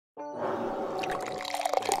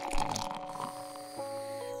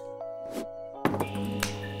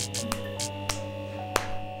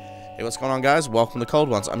Hey, what's going on, guys? Welcome to Cold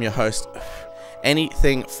Ones. I'm your host,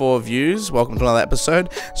 Anything for Views. Welcome to another episode.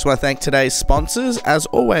 Just want to thank today's sponsors. As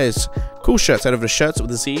always, Cool Shirts. Head over to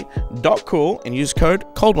shirtswithaz.cool and use code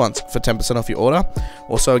COLDONES for 10% off your order.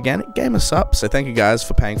 Also, again, game us up. So thank you guys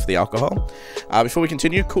for paying for the alcohol. Before we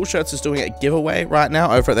continue, Cool Shirts is doing a giveaway right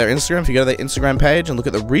now over at their Instagram. If you go to their Instagram page and look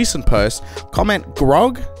at the recent post, comment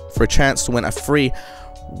GROG for a chance to win a free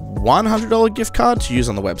 $100 gift card to use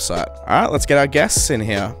on the website. All right, let's get our guests in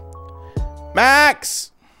here.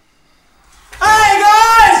 Max! Hey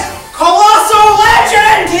guys! Colossal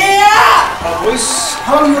legend here! Boys,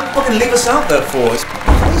 how long you fucking leave us out there for? It's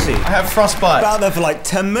crazy. I have frostbite. Out there for like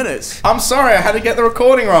 10 minutes. I'm sorry, I had to get the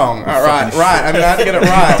recording wrong. All right, I mean, I had to get it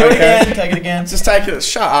right. Do it again, take it again. Just take it,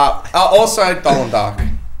 shut up. Also, Dolan Dark.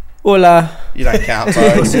 Hola. You don't count, so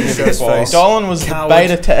Dolan was the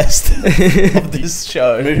beta test of this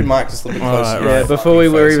show. Move your mic just a little bit closer. Yeah, before we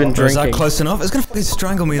were even drinking. Is that close enough? It's gonna fucking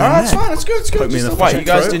strangle me in the Alright, neck. it's fine, it's good, it's good. Put me in the Wait, you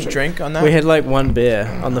guys didn't drink on that? We had like one beer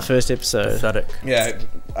on the first episode. Pathetic. Yeah.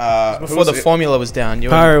 Before the formula was down.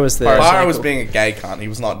 Pyro was there. Pyro was being a gay cunt. He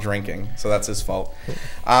was not drinking, so that's his fault.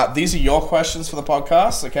 These are your questions for the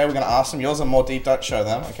podcast. Okay, we're going to ask them. Yours are more deep. Don't show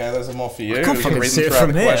them. Okay, those are more for you. I can't We can fucking read see them it throughout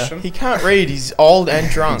from the here. question. He can't read. He's old and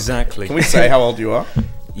drunk. Exactly. Can we say how old you are?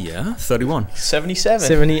 Yeah, 31. 77.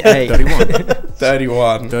 78. 31.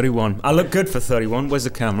 31. 31. I look good for 31. Where's the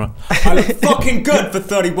camera? I look fucking good for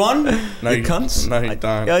 31. No, you cunts. No, you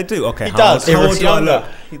don't. Yeah, I do. Okay, He does. How old He do I looks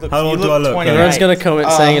look? younger. How old do I look? 28. Everyone's going to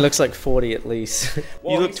comment saying he looks like 40 at least.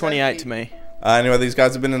 You look 28 to me. Anyway, these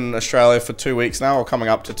guys have been in Australia for 2 weeks now, or coming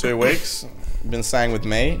up to 2 weeks. Been staying with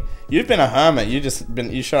me. You've been a hermit.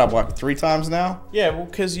 You showed up like 3 times now. Yeah, well,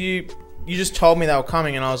 because you just told me they were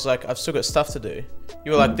coming, and I was like, I've still got stuff to do.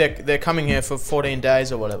 You were like, they're coming here for 14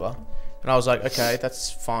 days or whatever. And I was like, okay,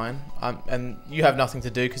 that's fine. And you have nothing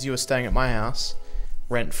to do because you were staying at my house,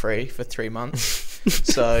 rent-free, for 3 months.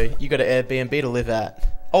 So you got an Airbnb to live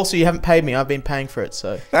at. Also, you haven't paid me. I've been paying for it,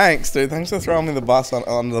 so. Thanks, dude. Thanks for throwing me the bus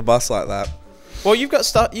under the bus like that. Well, you've got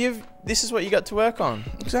stuff. This is what you got to work on.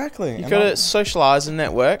 Exactly. You got to socialise and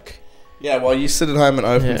network. Yeah, well, you sit at home and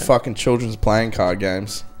open Yeah. fucking children's playing card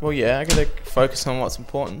games. Well, yeah, I got to focus on what's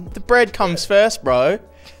important. The bread comes first, bro.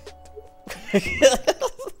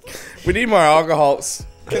 We need more alcohols.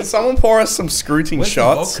 Can someone pour us some scrooting Where's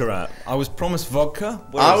shots? the vodka at? I was promised vodka.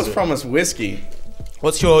 Where I is was it? promised whiskey.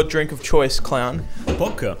 What's your drink of choice, clown?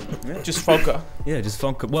 Vodka. Yeah. Just vodka. Yeah, just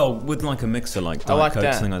vodka. Well, with like a mixer, like I Diet like Coke,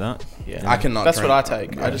 that. something like that. Yeah, I cannot That's drink. what I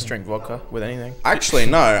take. I just drink vodka with anything. Actually,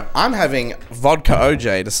 no. I'm having vodka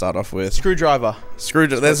OJ to start off with. Screwdriver.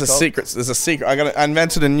 Screwdriver. There's a called? secret. There's a secret. I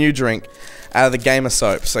invented a new drink out of the Gamer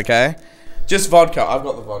soaps. Okay, just vodka. I've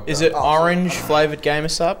got the vodka. Is it orange flavored Gamer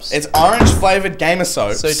Subs? It's orange flavored Gamer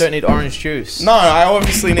soaps. So you don't need orange juice. No, I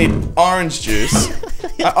obviously need orange juice.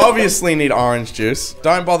 I obviously need orange juice.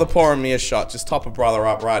 Don't bother pouring me a shot. Just top a brother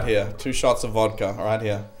up right here. 2 shots of vodka right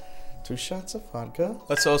here. 2 shots of vodka.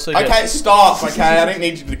 Let's also get... Okay, stop. Okay, I didn't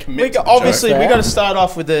need you to commit. Obviously, to we got to start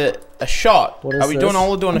off with a shot. What is Are we this?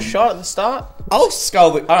 all doing a shot at the start? I'll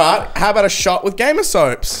skull the. All right. How about a shot with Gamer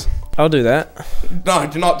soaps? I'll do that. No,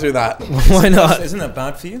 do not do that. Why not? Isn't that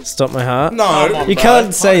bad for you? Stop my heart. No. Come on, You bro.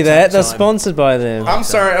 can't say that. They're time. sponsored by them. I'm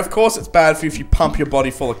sorry. Of course, it's bad for you if you pump your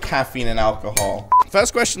body full of caffeine and alcohol.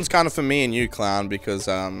 First question's kind of for me and you, clown, because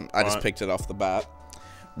I just picked it off the bat.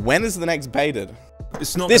 When is the next baited?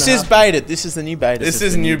 It's not. This gonna is happen. baited. This is the new baited. This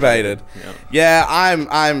is new baited. Yeah,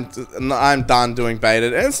 I'm done doing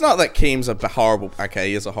baited. And it's not that Keem's a horrible. Okay,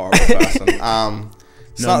 he is a horrible person.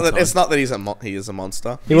 It's not that he is a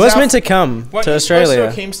monster. He was meant to come to Australia. You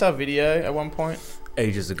a Keemstar video at one point.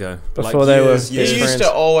 Ages ago. Before they were You His used friends.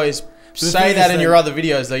 to always the say thing that is in that- your other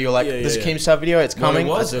videos, though. You're like, Yeah, yeah, "There's a yeah. Keemstar video. It's Well, it coming.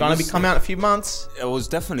 was. It's It gonna be was- come out in a few months." I was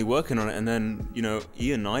definitely working on it, and then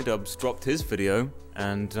Ian Idubbbs dropped his video,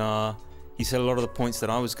 and he said a lot of the points that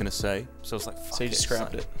I was gonna say. So I was like, fuck So you just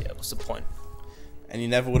scrapped it. Yeah, what's the point? And you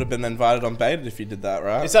never would have been invited on baited if you did that,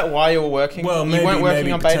 right? Is that why you were working? Well, you weren't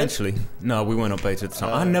working on baited. potentially. No, we weren't on beta at the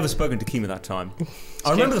time. I had never spoken to Keem at that time.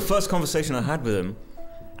 I remember the first conversation I had with him,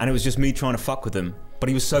 and it was just me trying to fuck with him. But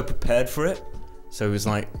he was so prepared for it, so he was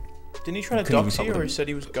like, Didn't he try to Couldn't dox even you, fuck or with he said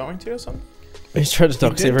he was going to, or something? He's trying to he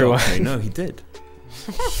dox did everyone. dox me. No, he did.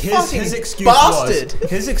 Fucking His excuse bastard! was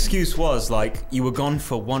his excuse was like, you were gone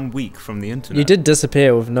for 1 week from the internet. You did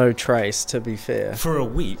disappear with no trace, to be fair. for a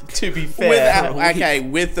week. To be fair,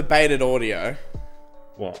 with the baited audio.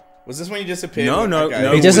 What? Was this when you disappeared? No.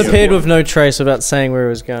 He disappeared with no trace without saying where he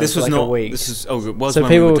was going. This was for not a week. This is. Oh, it was So when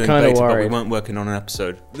people we were were doing kinda beta, but we worried. weren't working on an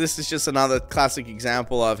episode. This is just another classic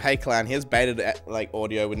example of, hey, clown, here's beta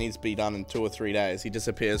audio. It needs to be done in 2 or 3 days. He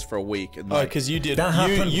disappears for a week. And Oh, because you did. That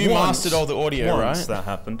happened. You once. mastered all the audio, Once right? that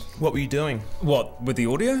happened. What were you doing? What with the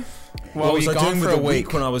audio? Well, what were was you I gone doing for with a the week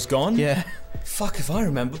week? when I was gone? Yeah. Fuck if I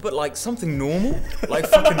remember, but like something normal, like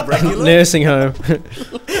fucking regular. Nursing home.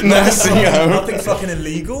 nursing home. Nothing fucking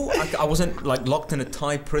illegal. I wasn't like locked in a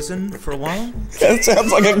Thai prison for a while. That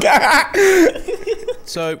sounds like a guy.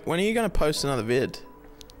 So when are you going to post another vid?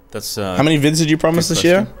 That's How many vids did you promise good this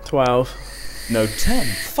year? 12. No, 10.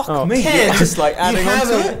 Fuck Oh, me. 10? You're just like adding on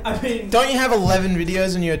to it. I mean, don't you have 11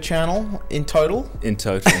 videos on your channel in total? In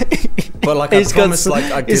total. But like I promised, like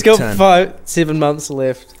I He's did got 10. 7 months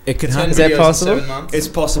left. It could 10 happen. Is that videos in possible? 7 months? It's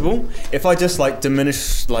possible. If I just like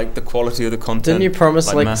diminish like the quality of the content. Didn't you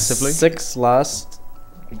promise like massively? 6 last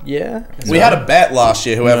year? We had a bet last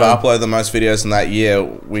year. Whoever No. uploaded the most videos in that year,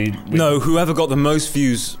 we No, whoever got the most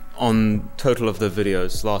views on total of the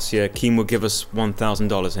videos last year, Keem would give us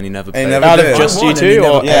 $1,000 and he never paid. And he never Out did. of just I won you and he two,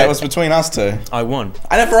 never or Yeah, it was between us two. I won.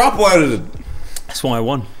 I never uploaded it. That's why I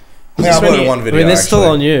won. I think I uploaded one I video. mean, that's still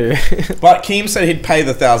on you. But Keem said he'd pay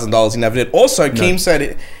the $1,000. He never did. Also, Keem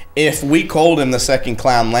said if we called him the second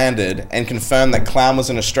Clown landed and confirmed that Clown was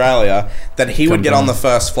in Australia, that he would get on the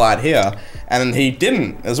first flight here. And he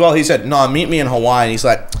didn't as well. He said, "No, meet me in Hawaii." And he's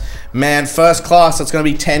like, "Man, first class. That's gonna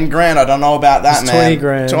be 10 grand. I don't know about that, It's man. 20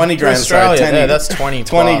 grand. 20 grand. Australia, Sorry, 10, yeah, that's 20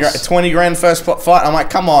 20 plus. 20 grand first flight." I'm like,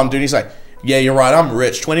 "Come on, dude." He's like, "Yeah, you're right. I'm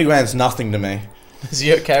rich. 20 grand's nothing to me." Is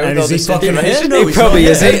he okay with And all is he this fucking information? here? No, He he's probably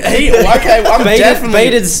not. isn't. Okay, I'm definitely.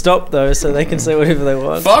 Baited stopped though, so they can say whatever they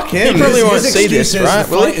want. Fuck him. He probably His won't see excuse this, is right?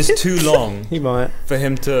 The Will flight he? is too long He might. for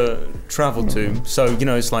him to travel to. So you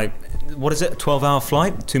know, it's like, what is it? A 12-hour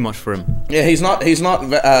flight? Too much for him. Yeah, he's not. He's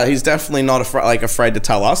definitely not afraid to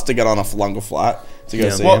tell us to get on a longer flight to go Yeah.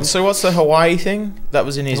 see What, him. so what's the Hawaii thing? That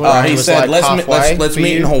was in his brain. He was said, like let's for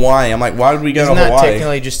meet in you? Hawaii. I'm like, why would we go Isn't to that Hawaii?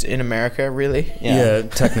 technically just in America, really? Yeah,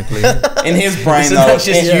 technically. In his brain, Isn't though, that just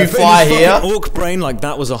it- you but fly in his here? fucking Orc brain, like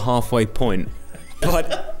that was a halfway point.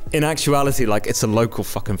 But in actuality, like it's a local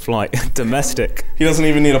fucking flight, domestic. he doesn't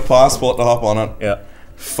even need a passport to hop on it. Yeah.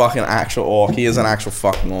 Fucking actual orc. He is an actual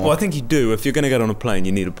fucking orc. Well, I think you do. If you're gonna get on a plane,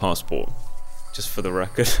 you need a passport. Just for the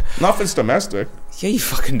record. Not if it's domestic. Yeah, you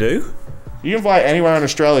fucking do. You can fly anywhere in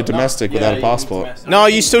Australia domestic without a passport. No,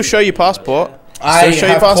 you still show your passport. I show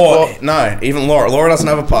your have passport. caught. No, even Laura. Laura doesn't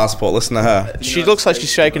have a passport. Listen to her. She looks like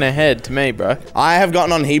she's shaking her head to me, bro. I have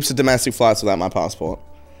gotten on heaps of domestic flights without my passport.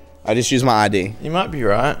 I just use my ID. You might be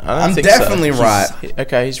right. I don't I'm think definitely so. right.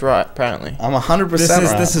 Okay, he's right, apparently. I'm 100%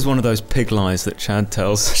 right. This is one of those pig lies that Chad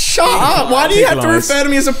tells. Shut up! Why do you have to Lies. refer to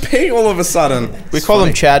me as a pig all of a sudden? We call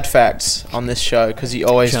him Chad Facts on this show because he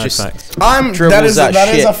always Chad just facts. dribbles that that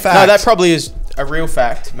shit. is a fact. No, that probably is a real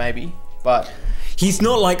fact, maybe. But He's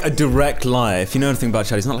not like a direct lie. If you know anything about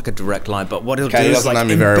Chad, he's not like a direct lie. But what he'll Okay, he do is doesn't like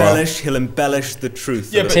know me very well. embellish. He'll embellish the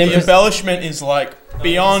truth. yeah, of but it. the embellishment is like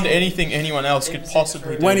beyond anything anyone else could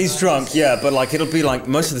possibly do. When he's drunk, yeah, but like it'll be like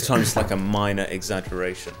most of the time it's like a minor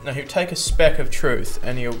exaggeration. No, he'll take a speck of truth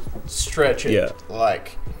and he'll stretch it Yeah.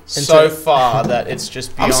 like so far that it's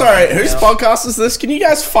just beyond I'm sorry, anything whose else. podcast is this? Can you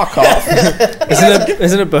guys fuck off?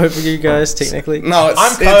 Isn't it both of you guys technically? No, it's,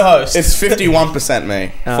 I'm co-host. It's 51%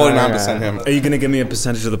 me, 49% him. Are you gonna give me a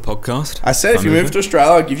percentage of the podcast? I said if you move to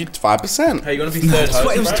Australia, I'll give you 5%. Hey, you gonna be third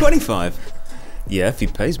host? It was bro? 25. Yeah, if he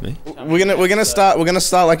pays me. We're gonna start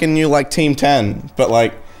like a new like team 10, but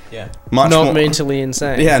like Yeah. much Not more. mentally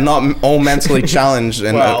insane. Yeah, not all mentally challenged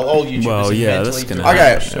and. Well, all YouTubers Well, are yeah, mentally that's gonna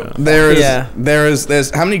challenged. Okay, Yeah.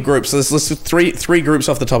 there's how many groups? There's three groups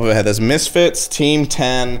off the top of my head. There's Misfits, Team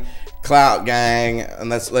 10, Clout Gang,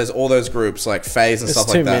 and there's all those groups like Phase and There's stuff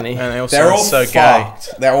too like that. many. And they all They're sound all so gay.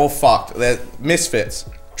 fucked. They're all fucked. They're Misfits,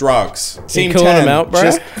 drugs. Team calling 10, them out, bro?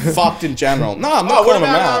 just fucked in general. No, I'm not Oh, what calling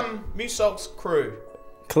them about out. Musalk's crew?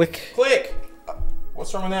 Click. Click.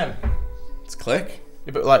 What's wrong with them? It's Click.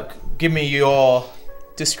 Yeah, but like, give me your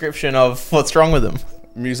description of what's wrong with them.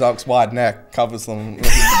 Muzak's wide neck covers them.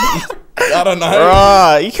 I don't know.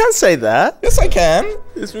 Right, you can't say that. Yes, I can.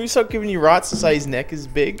 Is Musalk giving you rights to say his neck is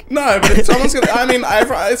big? No, but if someone's gonna,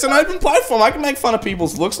 it's an open platform. I can make fun of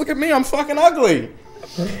people's looks. Look at me, I'm fucking ugly.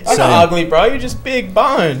 I'm not ugly, bro. You're just big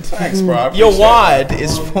boned. Thanks, bro. I You're appreciate wide,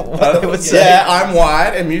 is what they would it. say. Yeah, I'm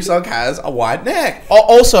wide, and Muzak has a wide neck.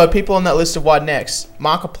 Also, people on that list of wide necks,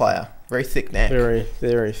 Markiplier, very thick neck. Very,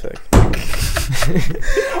 very thick.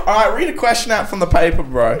 All right, read a question out from the paper,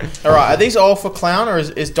 bro. All right, are these all for clown or is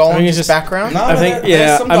I Dolan think just it's just- background? No, I think, there's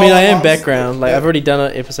yeah. some I mean, I Dolan am ones. background. Like, Yeah. I've already done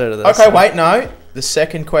an episode of this. Okay, wait, no. The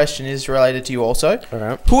second question is related to you also.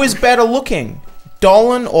 Alright. Who is better looking,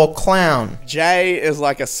 Dolan or Clown? Jay is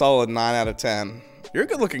like a solid 9 out of 10. You're a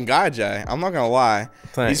good looking guy, Jay. I'm not gonna lie.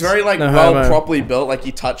 Thanks. He's very like No well homo. properly built. Like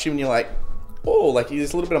you touch him and you're like, oh, like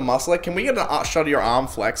he's a little bit of muscle. Like, can we get a shot of your arm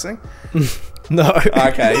flexing? No. Okay,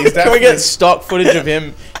 he's Can we definitely. get stock footage of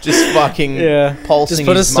him just fucking Yeah. pulsing Just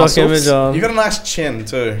put a his stock muscles? image on. You got a nice chin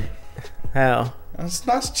too. How? That's a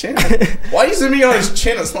nice chin. Why are you zooming on his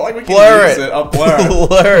chin? It's not like we can Blur use it. it. I'll blur it.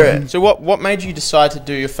 Blur it. So what made you decide to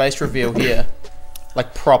do your face reveal here,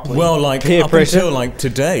 like properly? Well, like Peer up pressure. until like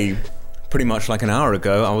today, pretty much like an hour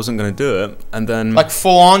ago, I wasn't going to do it, and then like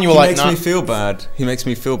full on, you were he like, makes nah. me feel bad. He makes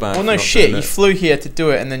me feel bad. Well, for no not shit. doing You it. flew here to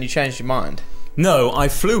do it, and then you changed your mind. No, I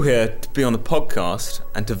flew here to be on the podcast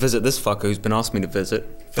and to visit this fucker who's been asking me to visit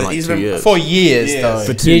for But like he's 2 been- years. For years, Years. though.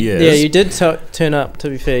 For 2 You, years. yeah, you did turn up. To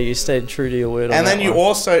be fair, you stayed true to your word. on And then that you one.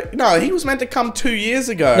 also he was meant to come 2 years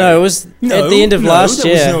ago. No, it was No, at the end of last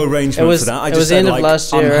there year. was no arrangement It was- for that. I it just was the said, end of like,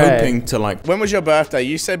 last year, I'm right? hoping to like When was your birthday?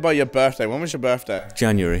 You said by your birthday. When was your birthday?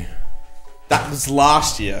 January. That was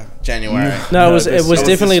last year, January. No, it was this- it was this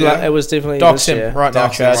definitely year? it was definitely Dox this him year. right now,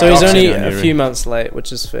 Dox him, Chad. So he's Dox only him. a few months late,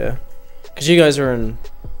 which is fair. Because you guys were in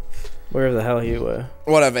wherever the hell you were.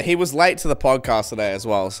 Whatever. He was late to the podcast today as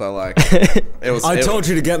well. So like, it was. I told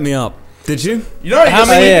you to get me up. Did you? You know, How his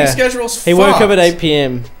many- sleeping yeah. schedule's He woke up at fucked. 8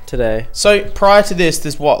 p.m. today. So prior to this,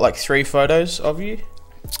 there's what, like 3 photos of you?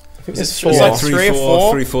 I think It's there's like four. three or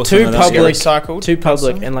four? 3, 4, Two something like that. public- Get recycled? Two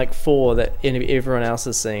public and like 4 that everyone else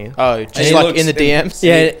has seen. Oh, just he like looks in the DMs?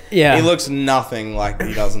 Yeah, yeah. He looks nothing like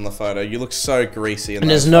he does in the photo. You look so greasy in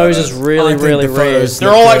and those his nose photos. is really, I think really the red. photos-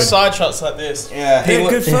 They're all like Good. side shots like this. Yeah, They're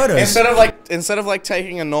good photos. instead of like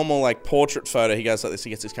taking a normal like portrait photo, he goes like this.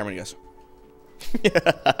 He gets his camera and he goes.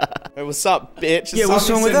 Hey, what's up, bitch? Yeah, what's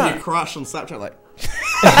wrong with Sending that? Your crush on Snapchat, like.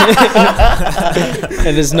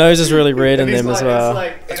 And his nose is really red in And he's them as like- well.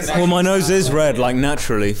 it's Well, my nose is red, like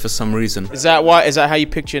naturally, for some reason. Is that why? Is that how you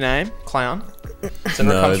picked your name? Clown? Is that where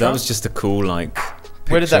it No, comes that from? was just a cool like.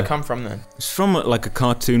 Where did that picture. come from then? It's from like a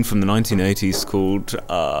cartoon from the 1980s called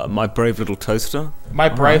My Brave Little Toaster. My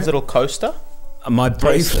brave little coaster? My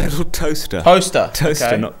Brave Toaster. Little Toaster. Poster. Toaster,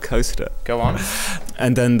 Okay. not coaster. Go on.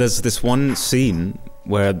 And then there's this one scene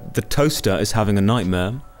where the toaster is having a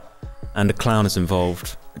nightmare and a clown is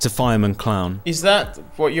involved. It's a fireman clown. Is that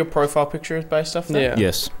what your profile picture is based off? Then? Yeah.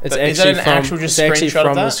 Yes. It's But is that actually an from, actual just it's actually screenshot of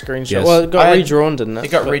from the that? screenshot. Yes. Well, it got I- redrawn, didn't it?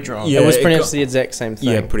 It got But redrawn. Yeah, it was it pronounced got- the exact same thing.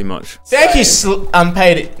 Yeah, pretty much. Thank you,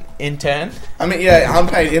 unpaid intern. I mean, yeah,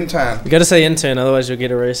 unpaid intern. You gotta say intern, otherwise you'll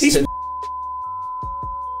get arrested. He's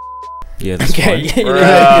Yeah, that's okay, fine. yeah, you know,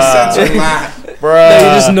 Bruh. censoring that. Bruh. no,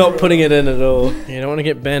 you're just not putting it in at all. You don't want to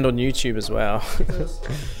get banned on YouTube as well.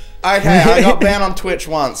 Okay, I got banned on Twitch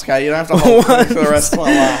once. Okay, you don't have to hold me for the rest of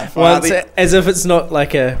my life. Once, as if it's not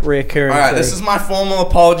like a reoccurring Alright, thing. this is my formal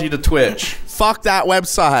apology to Twitch. Fuck that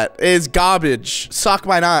website. It is garbage. Suck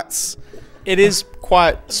my nuts. It is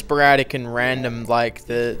quite sporadic and random, like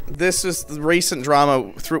the... This is the recent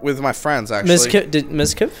drama with my friends, actually.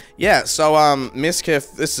 Miskiff? Yeah, so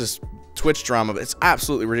Miskiff, this is Twitch drama, but it's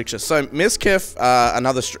absolutely ridiculous. So Miskiff,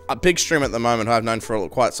 a big streamer at the moment who I've known for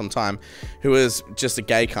quite some time, who is just a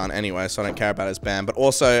gay cunt anyway, so I don't care about his ban. But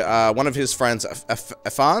also one of his friends,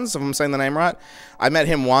 Afans, if I'm saying the name right. I met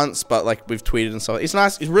him once, but like we've tweeted and stuff. He's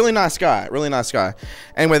nice. He's a really nice guy. Really nice guy.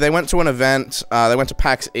 Anyway, they went to an event. They went to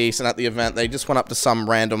PAX East, and at the event, they just went up to some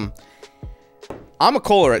random... I'm going to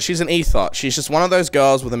call her it. She's an ethot. She's just one of those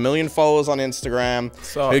girls with 1 million followers on Instagram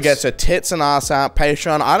who gets her tits and ass out.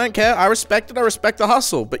 Patreon. I don't care. I respect it. I respect the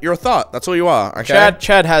hustle. But you're a thought. That's all you are. Okay.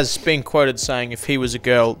 Chad has been quoted saying if he was a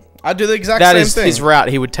girl, I do the exact that same is thing. his route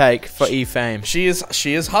he would take for e-fame. She is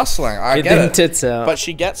hustling. I Get get them it. tits out. But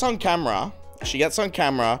she gets on camera. She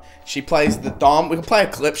plays the dom. We can play a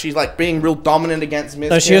clip. She's like being real dominant against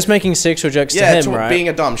Miss. no, she was making sexual jokes yeah, to him, right? being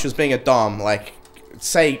a dom. She was being a dom. Like,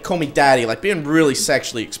 call me daddy. Like being really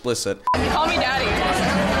sexually explicit. Call me daddy.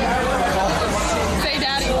 Say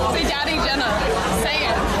daddy. Say daddy, Jenna. Say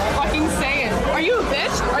it. Fucking say it. Are you a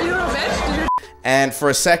bitch? Are you a little bitch? Did you And for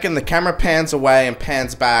a second, the camera pans away and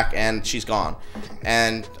pans back, and she's gone.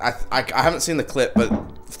 And I haven't seen the clip, but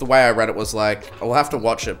the way I read it was like, we'll have to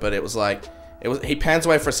watch it. But it was like, he pans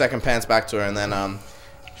away for a second, pans back to her, and then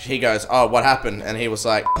he goes, "Oh, what happened?" And he was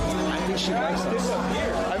like, I think she likes this.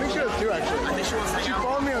 I think she does too, actually. I think she wants to She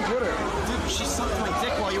followed me on Twitter. Dude, she sucked my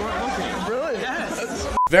dick while you weren't looking. Really? Yes.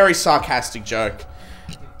 very sarcastic joke.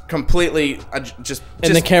 Completely, just.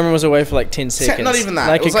 and the camera was away for like 10 seconds. Not even that.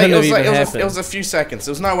 Like, it was couldn't have even it happened. was a few seconds.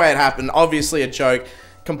 There was no way it happened. Obviously a joke.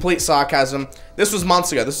 Complete sarcasm. This was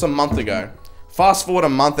months ago. This was a month ago. Fast forward a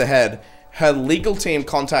month ahead. Her legal team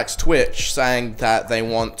contacts Twitch saying that they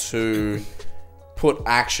want to put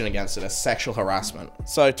action against it as sexual harassment.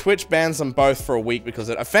 So Twitch bans them both for a week because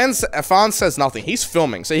it offends. Afan says nothing. He's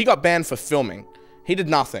filming, so he got banned for filming. He did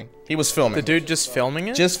nothing. He was filming. The dude just filming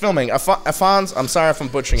it? Just filming. Afan's, I'm sorry if I'm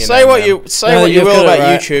butchering your Say name, what man. you will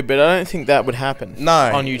about YouTube, but I don't think that would happen. No,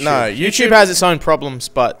 on YouTube. no. YouTube has its own problems,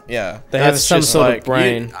 but yeah, They have that's some just sort like- of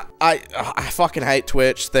brain. I fucking hate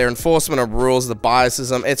Twitch. Their enforcement of rules, the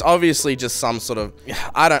biasism. It's obviously just some sort of.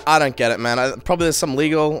 I don't get it, man. Probably there's some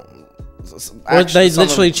legal. Or they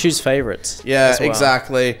literally choose favorites. Yeah, as well.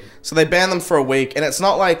 exactly. So they ban them for a week, and it's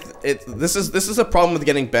not like it. This is a problem with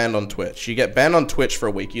getting banned on Twitch. You get banned on Twitch for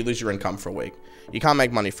a week, you lose your income for a week. You can't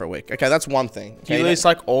make money for a week. Okay, that's one thing. do you lose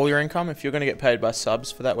like all your income if you're going to get paid by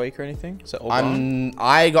subs for that week or anything? Is it all gone?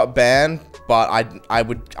 I got banned, but I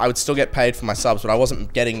would still get paid for my subs, but I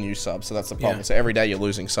wasn't getting new subs, so that's the problem. Yeah. So every day you're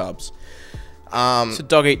losing subs. It's a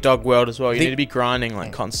dog eat dog world as well. You need to be grinding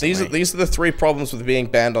like constantly. These are the 3 problems with being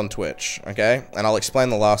banned on Twitch, okay? And I'll explain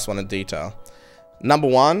the last one in detail. Number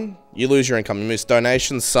 1, you lose your income. You miss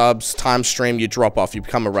donations, subs, time stream, you drop off, you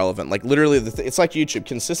become irrelevant. Like literally, it's like YouTube.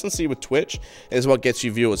 Consistency with Twitch is what gets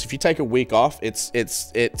you viewers. If you take a week off,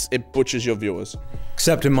 it butchers your viewers.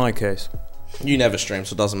 Except in my case. You never stream,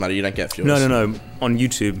 so it doesn't matter. You don't get viewers. No. On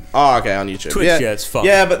YouTube. Oh, okay, on YouTube. Twitch, yeah, it's fun.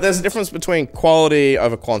 Yeah, but there's a difference between quality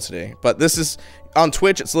over quantity. But this is on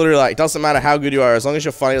Twitch. It's literally like, it doesn't matter how good you are, as long as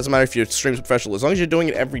you're funny. It doesn't matter if your stream's professional. As long as you're doing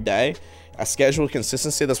it every day, a scheduled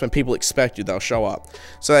consistency. That's when people expect you. They'll show up.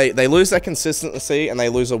 So they lose that consistency and they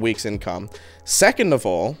lose a week's income. Second of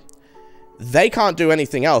all, they can't do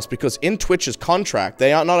anything else because in Twitch's contract, they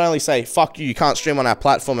not only say, fuck you, you can't stream on our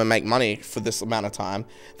platform and make money for this amount of time.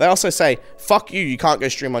 They also say, fuck you, you can't go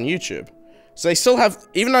stream on YouTube. So they still have,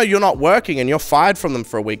 even though you're not working and you're fired from them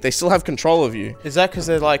for a week, they still have control of you. Is that because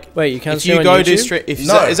they're like, wait, you can't if stream you on go YouTube? Is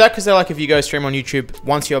that because they're like, if you go stream on YouTube,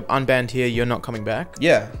 once you're unbanned here, you're not coming back?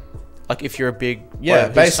 Yeah. Like if you're a big Yeah,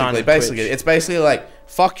 whatever, basically. It's basically like,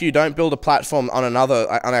 fuck you, don't build a platform on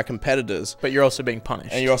our competitors. but you're also being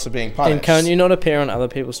punished. And you're also being punished. And can't you not appear on other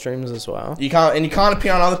people's streams as well? You can't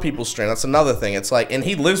appear on other people's stream. That's another thing. It's like, and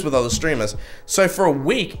he lives with other streamers. So for a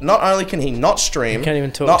week, not only can he not stream, He can't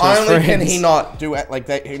even talk not to his only can friends. he not do it like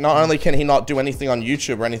that, not only can he not do anything on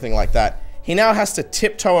YouTube or anything like that, he now has to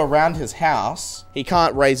tiptoe around his house. He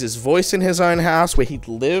can't raise his voice in his own house where he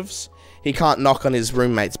lives. He can't knock on his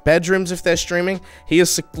roommates' bedrooms if they're streaming.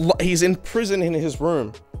 He's in prison in his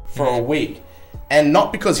room for a week. And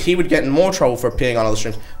not because he would get in more trouble for appearing on other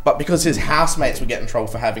streams, but because his housemates would get in trouble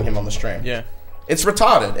for having him on the stream. Yeah. It's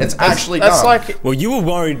retarded. It's actually That's dumb. like, Well, you were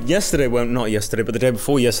worried yesterday, well, not yesterday, but the day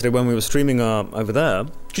before yesterday when we were streaming over there.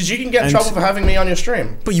 Because you can get in And- trouble for having me on your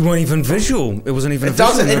stream. But you weren't even visual. It wasn't even It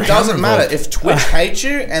doesn't matter. If If Twitch hates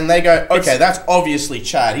you and they go, okay, that's obviously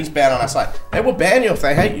Chad, he's banned on our site. They will ban you if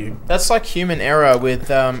they hate you. that's like human error with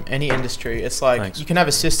any industry. It's like, Thanks. you can have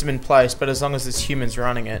a system in place, but as long as there's humans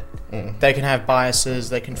running it, they can have biases,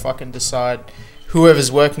 they can fucking decide,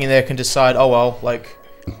 whoever's working in there can decide, oh well, like,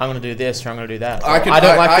 I'm going to do this or I'm going to do that. I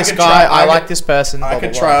don't like this guy, I like this person. I blah,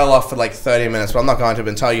 could blah, blah. trail off for like 30 minutes, but I'm not going to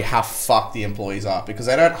and tell you how fucked the employees are because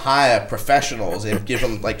they don't hire professionals and give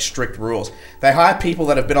them like strict rules. They hire people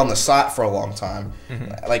that have been on the site for a long time.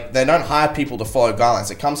 Like they don't hire people to follow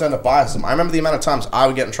guidelines. It comes down to biasism. I remember the amount of times I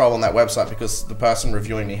would get in trouble on that website because the person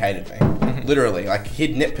reviewing me hated me. Literally, like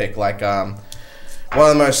he'd nitpick. Like one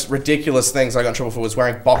of the most ridiculous things I got in trouble for was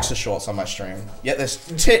wearing boxer shorts on my stream. Yet there's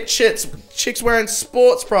chicks wearing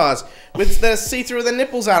sports bras with their see-through their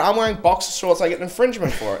nipples out. I'm wearing boxer shorts. I get an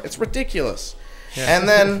infringement for it. It's ridiculous. Yeah. And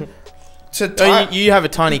then you have a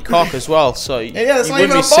tiny cock as well, so yeah, that's you not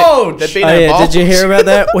even wouldn't a be bulge. There'd be Oh no yeah, bulge. did you hear about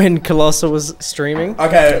that when Colossal was streaming?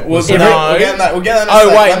 Okay, we'll get that. We'll get that. Oh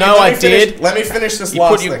wait, no, I did. Let me finish this You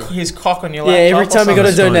last put thing. his cock on your Yeah, laptop. every time he got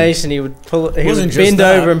a something. donation, he would he would Wasn't just bend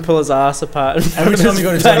that. over and pull his ass apart. in front Every of time his he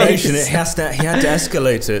got a face. donation, he had to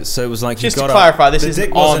escalate it. So it was like Just he to got clarify, up, this the is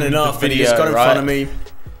dick on wasn't the enough, and he just video, got in right? front of me,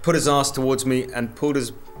 put his ass towards me, and pulled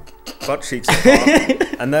his butt cheeks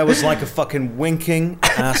apart, and there was like a fucking winking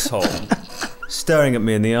asshole staring at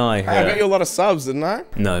me in the eye. I got you a lot of subs, didn't I?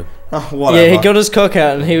 No. Oh, whatever. Yeah, he got his cock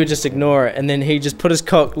out and he would just ignore it, and then he just put his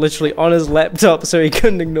cock literally on his laptop so he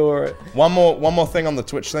couldn't ignore it. One more thing on the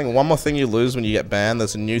Twitch thing. One more thing you lose when you get banned.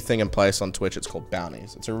 There's a new thing in place on Twitch. It's called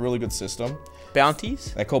bounties. It's a really good system.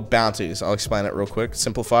 Bounties? They're called bounties. I'll explain it real quick.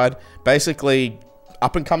 Simplified. Basically,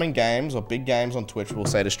 up-and-coming games or big games on Twitch will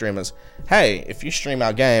say to streamers, hey, if you stream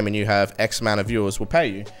our game and you have X amount of viewers, we'll pay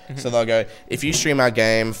you. So they'll go, if you stream our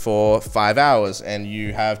game for 5 hours and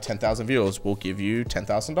you have 10,000 viewers, we'll give you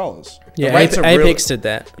 $10,000. Yeah, Apex did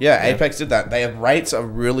that. Yeah, Apex did that. Their rates are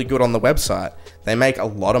really good on the website. They make a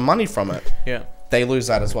lot of money from it. Yeah. they lose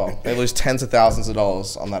that as well. They lose tens of thousands of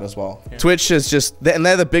dollars on that as well. Yeah. Twitch is just, and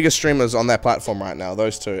they're the biggest streamers on their platform right now.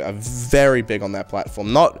 Those two are very big on their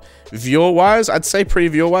platform. Not viewer-wise, I'd say pretty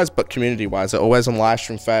viewer-wise, but community-wise. They're always on live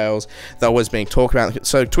stream fails. They're always being talked about.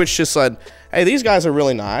 So Twitch just said, hey, these guys are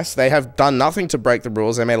really nice. They have done nothing to break the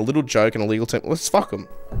rules. They made a little joke and a legal term. Let's fuck them.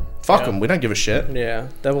 Fuck them. We don't give a shit. Yeah,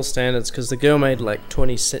 double standards, because the girl made like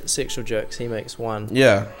 20 sexual jokes. He makes one.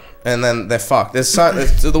 Yeah. And then they're fucked. There's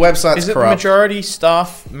the website's Is it corrupt. majority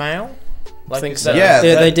staff male? I think is so. that-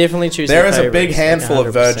 Yeah, they definitely choose. There their is a big favourites, handful like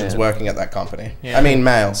of virgins 100%. working at that company. Yeah. I mean,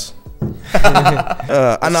 males.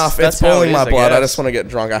 Enough. That's It's how boiling it my is, I blood. I guess. just want to get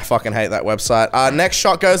drunk. I fucking hate that website. Next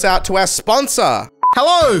shot goes out to our sponsor.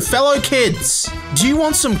 Hello, fellow kids. Do you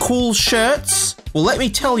want some cool shirts? Well, let me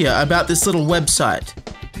tell you about this little website.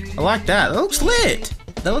 I like that. That looks lit.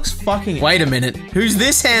 That looks fucking... Wait a minute. Who's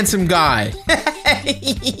this handsome guy?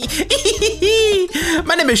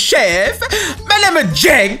 My name is Chef. My name is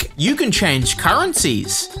Jag. You can change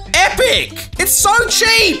currencies. Epic! It's so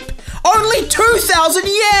cheap! Only 2,000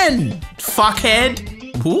 yen!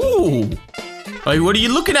 Fuckhead. Ooh. Hey, what are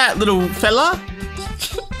you looking at, little fella?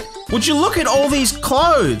 Would you look at all these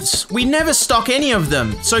clothes? We never stock any of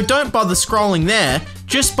them, so don't bother scrolling there.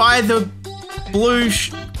 Just buy the blue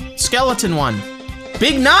skeleton one.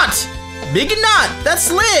 Big nut! Big nut!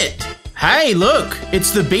 That's lit! Hey, look!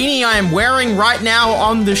 It's the beanie I am wearing right now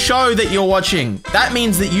on the show that you're watching. That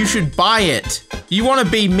means that you should buy it. You want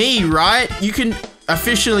to be me, right? You can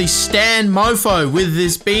officially stan Mofo with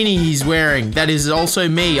this beanie he's wearing. That is also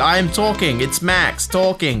me. I am talking. It's Max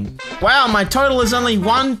talking. Wow, my total is only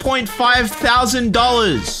 $1.5 thousand.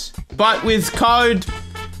 But with code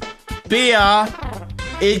beer,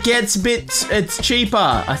 it gets it's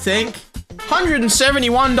cheaper, I think.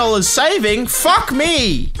 $171 saving? Fuck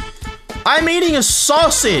me! I'm eating a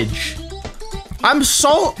sausage. I'm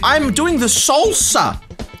doing the salsa.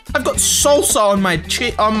 I've got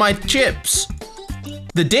salsa on my chips.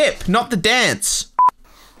 The dip, not the dance.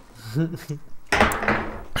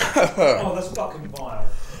 Oh, that's fucking vile.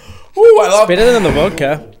 Ooh, I love Better than the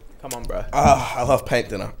vodka. Come on, bro. I love paint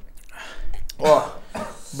dinner. Oh,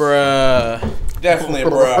 Bruh. definitely a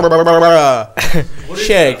bruh.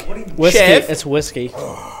 Shag. Whiskey. Chef. It's whiskey.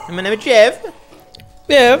 My name is Jeff.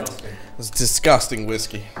 Yeah. It's disgusting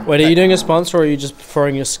whiskey. Wait, are you doing a sponsor or are you just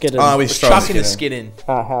throwing your skid in? Oh, we Chucking the skid in.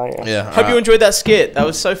 Oh, hell yeah. Yeah. Hope you enjoyed that skit. That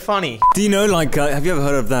was so funny. Do you know, like, have you ever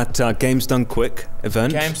heard of that Games Done Quick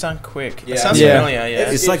event? Games done quick. Yeah. It sounds Yeah. familiar,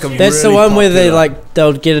 yeah. It's like a That's really the one where they popular-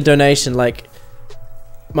 they'll get a donation like,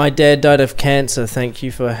 my dad died of cancer, thank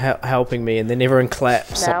you for helping me, and then everyone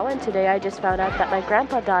claps. Now, and today I just found out that my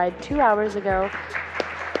grandpa died 2 hours ago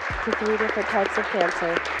to 3 different types of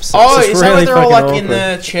cancer. So Oh, it's is just that where really they're all fucking like in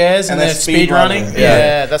awkward. the chairs and And they're they're speed speed running? running. Yeah,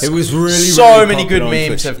 Yeah. that's It was really, so really many good popular on memes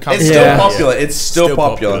Twitch. have come. It's from still it. popular. It's still Still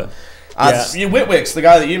popular. popular. Witwix, the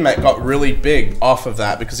guy that you met, got really big off of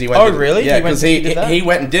that because he went. Oh, and did it. really? Yeah, He went because and did that? he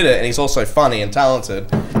went and did it, and he's also funny and talented.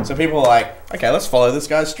 So people are like, okay, let's follow this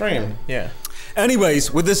guy's stream. Yeah.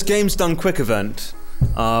 Anyways, with this Games Done Quick event,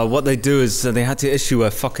 what they do is they had to issue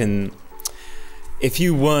a fucking... If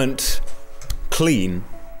you weren't clean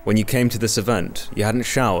when you came to this event, you hadn't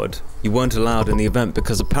showered, you weren't allowed in the event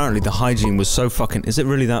because apparently the hygiene was so fucking... Is it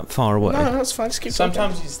really that far away? No, that's fine. Just keep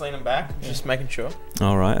Sometimes you just lean them back, just making sure.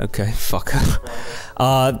 Alright, okay, fuck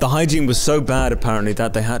up. The hygiene was so bad apparently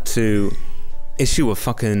that they had to issue a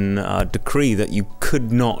fucking decree that you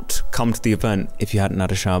could not come to the event if you hadn't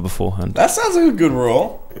had a shower beforehand. That sounds like a good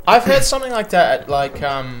rule. I've heard something like that at like They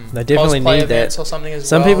definitely cosplay need events that. or something as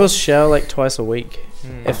Some well. people shower like twice a week,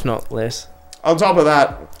 if not less. On top of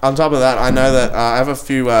that, I know that I have a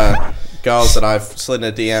few girls that I've slid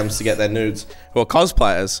into DMs to get their nudes who are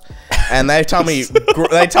cosplayers, and they tell me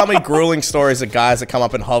grueling stories of guys that come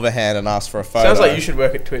up and hover hand and ask for a photo. Sounds like you should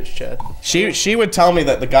work at Twitch, Chad. She would tell me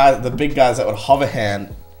that the big guys that would hover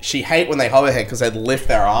hand, she hate when they hover hand because they'd lift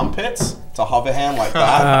their armpits to hover hand like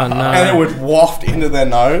that, Oh, no. and it would waft into their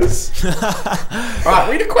nose. Alright,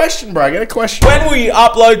 read a question, bro. Get a question. When will you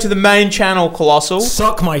upload to the main channel, Colossal?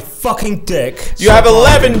 Suck my fucking dick. You have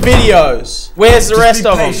 11 videos. Where's the rest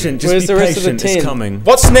of them? Just Where's be the rest of the patient, 10? it's coming.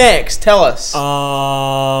 What's next? Tell us.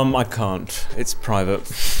 I can't. It's private.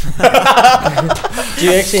 Do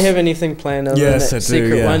you actually have anything planned other Yes, than I that do,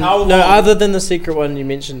 secret yeah. one? How No, long- other than the secret one you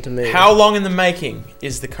mentioned to me. How long in the making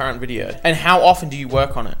is the current video? And how often do you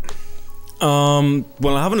work on it?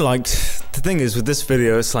 Well, I haven't liked... The thing is, with this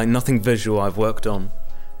video, it's like nothing visual I've worked on.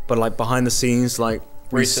 But like behind the scenes, like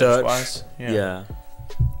research. Research-wise, yeah. Yeah.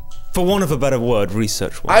 for want of a better word,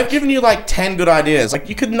 research one. I've given you like 10 good ideas. Like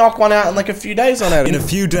you could knock one out in like a few days on editing. In a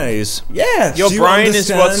few days. Yes. Your Do you brain is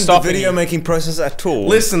what's understand stopping the video you. making process at all?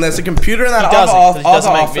 Listen, there's a computer in that He doesn't, other, 'cause he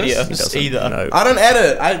doesn't other make office. videos either. No. I don't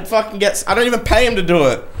edit. I fucking get. I don't even pay him to do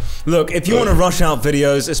it. Look, if you want to rush out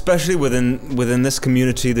videos, especially within this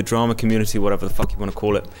community, the drama community, whatever the fuck you want to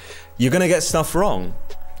call it, you're gonna get stuff wrong.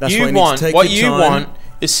 That's why you need to take what your you time. want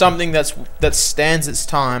is something that stands its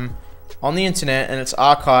time on the internet and it's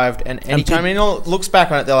archived, and anytime anyone looks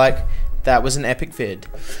back on it, they're like, that was an epic vid.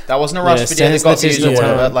 That wasn't a rush video that got views or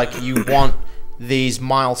whatever. Like, you want these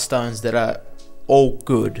milestones that are all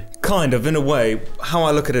good. Kind of, in a way. How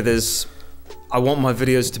I look at it is, I want my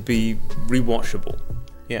videos to be rewatchable.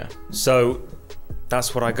 Yeah. So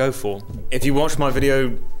that's what I go for. If you watch my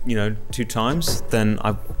video, 2 times, then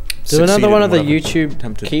I've Do another one of the whatever YouTube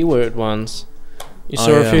attempted. keyword ones. You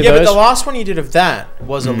saw Oh, a few of Yeah, but those. the last one you did of that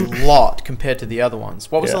was a lot compared to the other ones.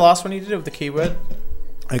 What was the last one you did of the keyword?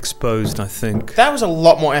 Exposed, I think. That was a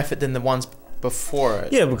lot more effort than the ones before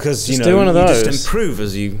it. Yeah, because Just do one of you those. just improve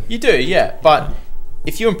as you. You do, yeah. But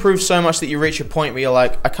if you improve so much that you reach a point where you're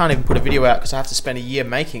like, I can't even put a video out because I have to spend a year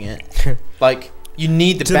making it. Like, you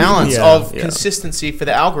need the balance of consistency for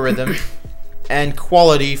the algorithm and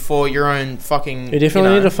quality for your own fucking. You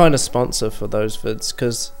definitely need to find a sponsor for those vids,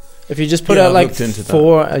 because if you just put Yeah, out I've like looked into that.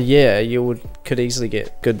 4 a year, you could easily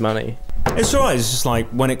get good money. It's alright. It's just like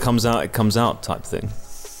when it comes out type thing.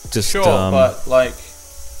 Just Sure, but like,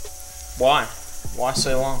 why? Why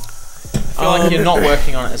so long? I feel like you're not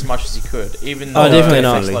working on it as much as you could, even though definitely it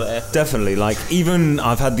not. takes a lot of effort. Definitely. Like, even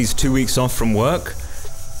I've had these 2 weeks off from work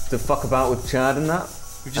to fuck about with Chad and that.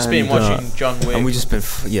 We've just been watching John Wick. And we just been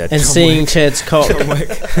And seeing Chad's cock.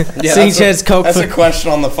 Yeah, Seeing Chad's cock. That's a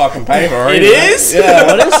question on the fucking paper. It is? Yeah.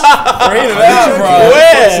 What is? Read it out, bro.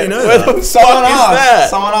 Where? You know Where that? the Someone fuck is asked. that?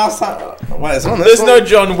 Someone asked. Wait, it's on this There's one? no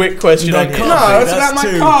John Wick question on can't here. No, be. it's about That's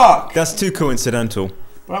my too- cock. That's too coincidental.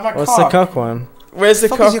 About my What's the cock one? Where's the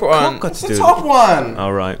What has cock your one? cock got to It's do the with top one. it?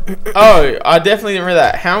 All right. Oh, I definitely didn't read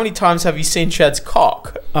that. How many times have you seen Chad's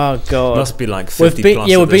cock? Oh god. Must be like 50 We've been plus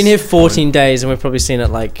we've at been this here 14 days and we've probably seen it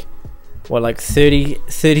like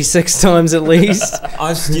 36 times at least.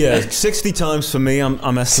 60 times for me.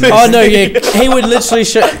 I'm estimating. Oh no, yeah, he would literally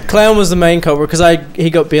show. Clown was the main culprit because he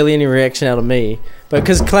got barely any reaction out of me. But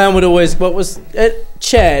because Clown would always, what was it?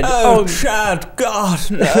 Chad. Oh, Chad, God,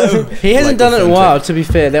 no. He hasn't Like done it in a authentic. while. To be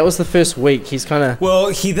fair, that was the first week. He's kind of. Well,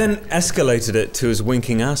 he then escalated it to his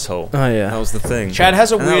winking asshole. Oh yeah. That was the thing. Chad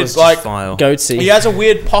has a And that weird, was just like, vile. Goatsy. He has a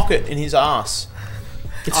weird pocket in his ass.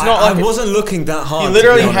 It's not like I wasn't looking that hard. he to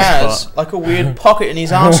literally be honest, has like a weird pocket in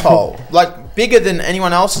his asshole, like bigger than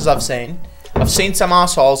anyone else's I've seen. I've seen some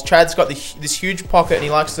assholes. Chad's got this huge pocket and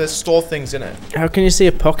he likes to store things in it. How can you see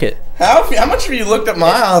a pocket? How much have you looked at my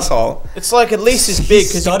asshole? It's like at least as big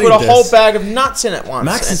because you studied put a whole this. bag of nuts in it once.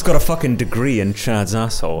 Max has got a fucking degree in Chad's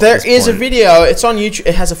asshole. There at this is a point. video. It's on YouTube.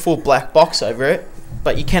 It has a full black box over it,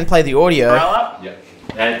 but you can play the audio.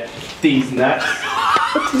 And these nuts.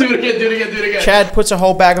 do it again. Chad puts a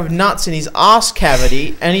whole bag of nuts in his ass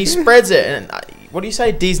cavity and he spreads it. And what do you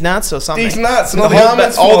say? D's nuts or something? These nuts and The all the whole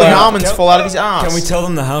almonds all fall the out. almonds fall out of his ass. Can we tell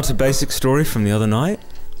them the How to Basic story from the other night?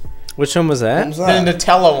 Which one was that? What's The that?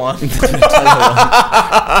 Nutella one.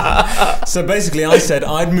 So basically, I said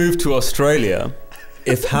I'd move to Australia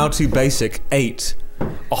if How to Basic ate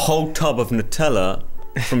a whole tub of Nutella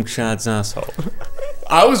from Chad's asshole.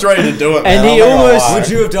 I was ready to do it, man. And he I'm not gonna almost- lie. Would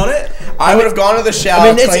you have done it? I would have gone to the shower. I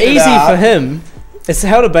mean, it's cleaned it easy out. for him. It's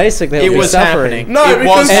how to basic that It we're was suffering. happening. No, it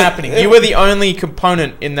was because- happening. You were the only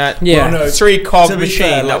component in that Yeah. Well, no, three-cog to be machine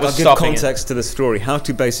fair, that like, was I'll give stopping it. context to the story. How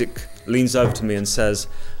to Basic leans over to me and says,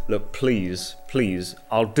 "Look, please,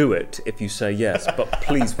 I'll do it if you say yes, but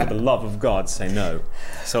please, for the love of God, say no."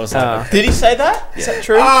 So I was like, okay, Did he say that? Is that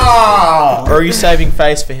true? Ah, Or are you saving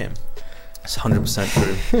face for him? it's 100%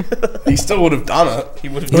 true. he still would have done it. He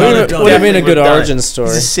would have Would done have it. done Would have it. been a good Definitely would've origin done it. story.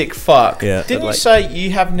 He's a sick fuck. Yeah. Didn't But you like- say you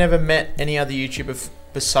have never met any other YouTuber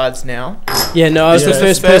besides now? Yeah, no, I was the Yeah,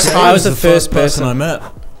 first first person. time I was the first person I person. met.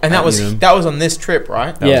 And that was You know. that was on this trip,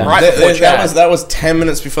 right? That Yeah. was right That, before that Chad. was 10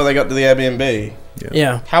 minutes before they got to the Airbnb.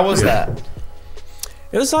 Yeah. How was that?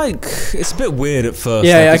 It was like, it's a bit weird at first.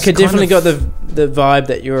 Yeah, like, I it's could kind definitely of- got the vibe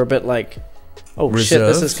that you were a bit like, oh shit,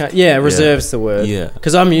 this is Reserved? kind. Yeah, reserved's the word. Yeah.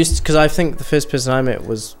 Because because I think the first person I met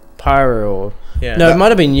was Pyro or Yeah. no, it might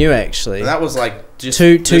have been you actually. And that was like just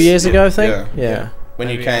two this- years ago, I think. Yeah. Yeah. When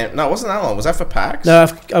you Maybe. came. No, it wasn't that long. Was that for PAX? No,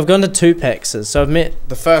 I've gone to 2 PAXs, so I've met.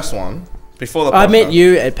 The first one. Before the I met podcast.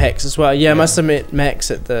 you at PAX as well. Yeah, I must have met Max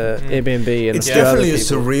at the Airbnb and It's a few other definitely a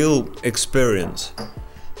people. surreal experience.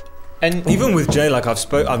 And even with Jay, like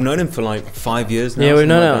I've known him for like 5 years now. Yeah, we've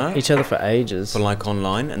known like each other for ages. for like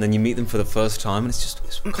online, and then you meet them for the first time, and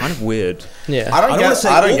it's kind of weird. Yeah. I don't want to say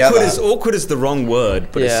I don't get awkward. that. Awkward is the wrong word,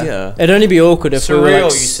 but yeah. It'd only be awkward if we were surreal,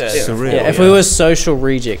 like, you said. surreal. if we were social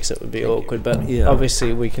rejects, it would be awkward. But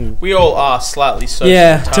obviously we can. We all are slightly social.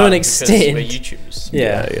 Yeah, to retarded an because extent. We're YouTubers.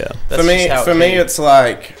 Yeah. That's For me, just how it is. it's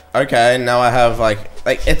like, okay, now I have like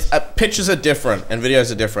it's pictures are different and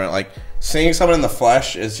videos are different. Like seeing someone in the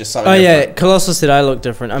flesh is just something. Oh different. yeah, Colossal said I look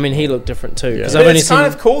different. I mean, he looked different too. Because But I've only it's seen. kind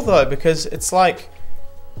of cool though because it's like,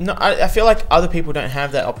 no, I feel like other people don't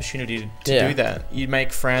have that opportunity to do that. You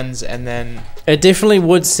make friends and then It definitely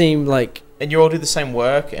would seem like. and you all do the same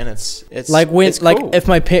work and it's Like when it's like cool. if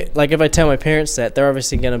if I tell my parents that, they're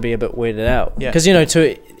obviously going to be a bit weirded out. Yeah. Because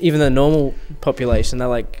to even the normal population, they're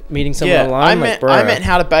like meeting someone yeah, online. I met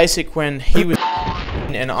How to Basic when he was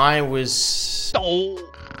and I was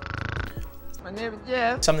My name is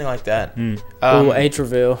Jeff. something like that. age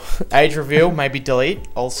reveal. Age reveal, maybe delete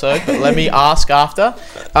also, but let me ask after.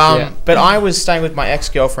 But I was staying with my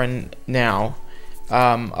ex-girlfriend now.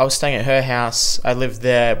 I was staying at her house. I lived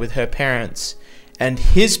there with her parents, and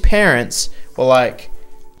his parents were like,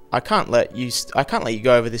 "I can't let you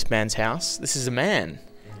go over this man's house. This is a man.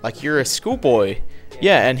 Like you're a schoolboy."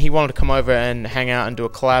 Yeah, and he wanted to come over and hang out and do a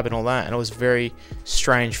collab and all that, and it was very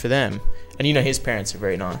strange for them. And his parents are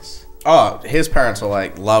very nice. Oh, his parents are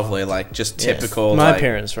like lovely, like just typical. My like,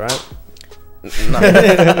 parents, right? No.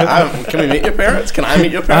 Can we meet your parents? Can I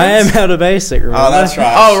meet your I parents? am How to Basic. Remember? Oh, that's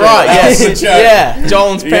right. Oh, Shit, right, that yes. was a joke. Yeah,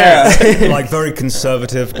 Dolan's parents. like very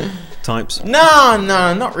conservative types. No,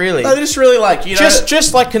 not really. No, they're just really like,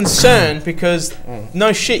 Just like concerned because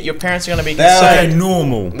no shit, your parents are gonna be They're They're concerned.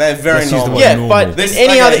 normal. They're very Let's use the normal. word Yeah, normal. but This- in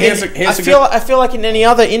any okay, other, here's I feel like in any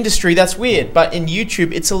other industry that's weird, but in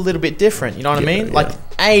YouTube it's a little bit different. You know what I mean? yeah. Like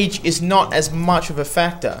age is not as much of a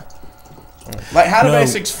factor. Like How to No.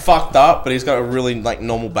 Basic's fucked up, but he's got a really like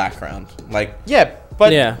normal background. Like, Yeah,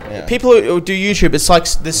 but Yeah. people who do YouTube, it's like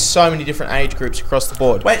there's so many different age groups across the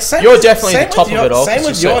board. wait, same You're with- definitely same at the top with of it all. Same 'cause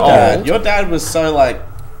with you're your so dad. old. Your dad was so like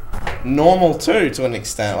normal too, to an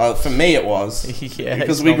extent. Well, for me, it was Yeah,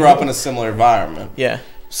 because it's we grew normal. up in a similar environment. Yeah.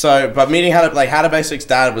 So, but meeting How to Basic's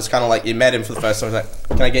dad was kind of like you met him for the first time. He was like,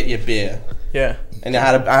 "Can I get you a beer?" Yeah. And I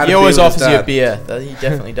had He a always beer with his offers you a dad. beer. He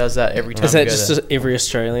definitely does that every time. Is we that go just there. every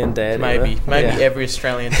Australian dad? Maybe ever? Yeah. every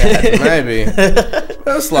Australian dad. Maybe.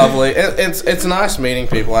 That's lovely. It's nice meeting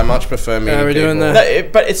people. I much prefer meeting we're people. doing the- No,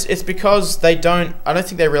 but it's because they don't. I don't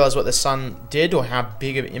think they realize what their son did or how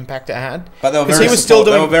big of an impact it had. But they were 'Cause very he was still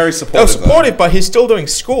they doing. were very They were supportive. supportive, but he's still doing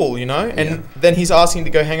school, and then he's asking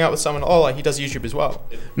to go hang out with someone. Oh, like he does YouTube as well.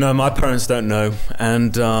 No, my parents don't know,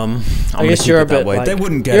 and I guess you're a bit like, they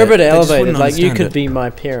wouldn't get you're it. a bit They just elevated. wouldn't Like you understand could it. be my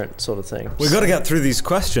parent, sort of thing. We got to get through these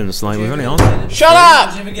questions. Like we've only answered. Shut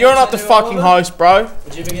up! You're not the fucking host, bro.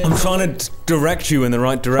 I'm trying to direct you in the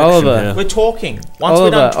right direction. Oliver. here. We're talking. Once we're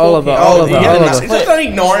Oliver, done talking, Oliver, Oh, Oliver, you get Oliver. enough- just don't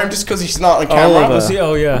ignore him just because he's not on camera. Oliver. Was he?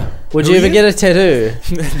 Oh yeah. Would Who you are ever get a tattoo?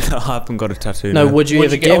 No, I haven't got a tattoo. No. Would you Would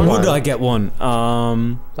ever you get get one? one? Would I get one?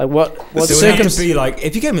 Like what? What It would have to circumstances? be like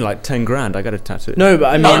if you gave me like 10 grand, I got a tattoo. No, but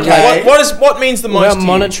I mean, Okay. like, What means the what most about to you?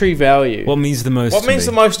 monetary value? What means the most? What to means me?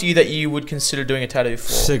 the most to you that you would consider doing a tattoo for?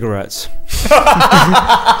 Cigarettes.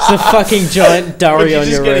 It's a fucking giant Would durry you on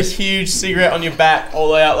just your get wrist. a huge cigarette on your back all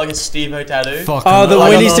the way out like a Steve-O tattoo? Fuck. Oh, the Like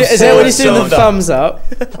when a he's little is that when he's doing the cylinder. thumbs up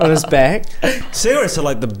on his back? Cigarettes are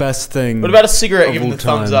like the best thing. What about a cigarette Of giving all the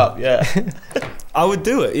thumbs time. up? Yeah. I would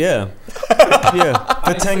do it, yeah. Yeah.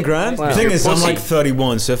 For 10 grand? Wow. The thing is, I'm Pussy. like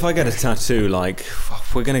 31, so if I get a tattoo, like,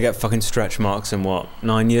 we're gonna get fucking stretch marks in what,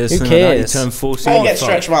 9 years? Who something like that? cares? You turn 40. I get fuck.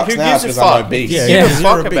 stretch marks Who now gives a because fuck? I'm obese. Yeah, Give yeah, a 'cause you're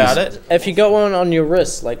fuck obese. about it. If you got one on your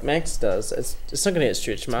wrist like Max does, it's not gonna get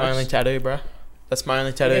stretch My only marks. tattoo, bro. That's my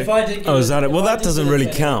only tattoo. Oh, is that it? Well, that doesn't really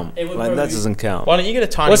count. Like, that doesn't count. Why don't you get a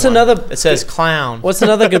tiny What's one? another? It says clown. What's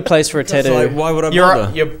another good place for a It's like, tattoo? why would I Your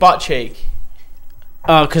bother? your butt cheek.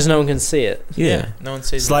 Oh, because no one can see it. Yeah. No one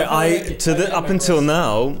sees It's like, up until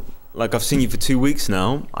now, like, I've seen you for 2 weeks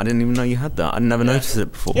now, I didn't even know you had that. I'd never noticed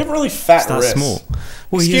it before. You have really fat It's that wrists. small.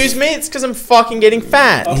 Well, Excuse me, it's because I'm fucking getting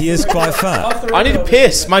fat. He is quite fat. I need to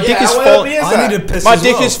piss. My dick is how falling. early is I that? need to piss My as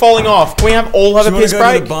dick well. is falling off. Can we all have Do you a want piss to go to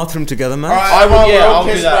break? the bathroom together, man? Alright, I would- well, yeah, we'll I'll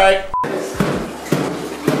do piss that. break.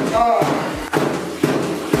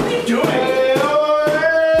 What are you doing?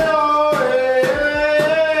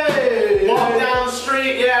 Walk down the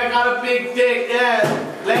street, yeah, I got a big dick, yeah,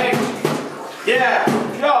 legs, yeah,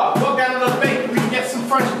 yo, walk down to the bakery, we can get some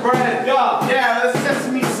French bread, yo, yeah, that's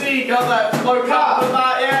sesame seed, got that low carb with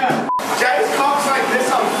that, yeah. Jay's cock's like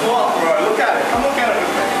this on the floor, bro, look at it, come look at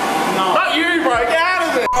it. No. Not you, bro, get out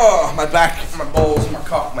of it. Oh, my back, my balls, my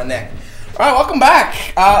cock, my neck. Alright, welcome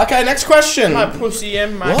back. Okay, next question. My pussy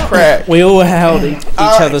and my crap. We all held each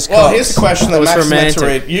other's cocks. Well, here's the question that was Max meant to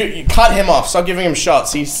romantic. read. You cut him off. Stop giving him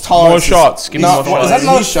shots. He's tolerant. More shots. Give me more shots. Is that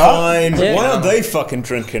another He's shot? fine. Yeah. Why aren't they fucking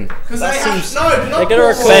drinking? Because they have, no, do not They gotta pour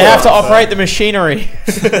record. They water. have to operate the machinery.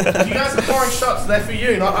 You guys are pouring shots. They're for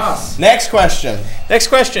you, not us. Next question. Next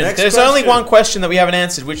question. Next There's question. only one question that we haven't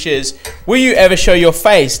answered, which is, will you ever show your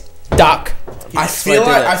face, duck? I feel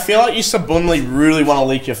like you subliminally really want to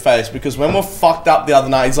leak your face because when we're fucked up the other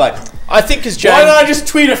night, he's like, I think because why don't I just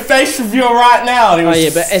tweet a face reveal right now? And he was Oh, yeah,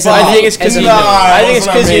 but as I think it's because as you a- know. I think it's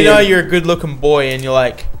wasn't because you I know mean. you're a good-looking boy, and you're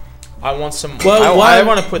like, I want some. Well, I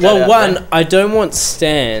want to put that. well, out one, I don't want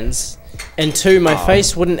stands, and two, my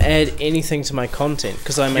face wouldn't add anything to my content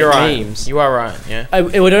because I make You're right. memes. You are right. Yeah. I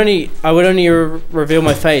would only reveal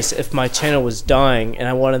my face if my channel was dying and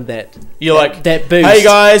I wanted that. You're like that boost. Hey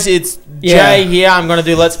guys, it's Yeah. Jay here. I'm gonna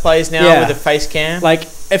do Let's Plays now Yeah. with a face cam. Like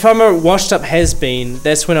if I'm a washed up has been,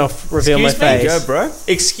 that's when I'll reveal Excuse my me? face. Go, bro.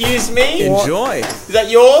 Excuse me. Enjoy. Is that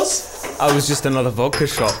yours? I was just another vodka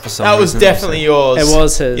shot for some That was reason. definitely yours. It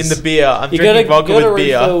was his. In the beer. I'm You drinking gotta, vodka you gotta with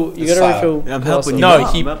beer. refill. You gotta refill. I'm helping you No,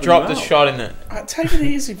 out. he I'm helping dropped you a out. shot in it. take it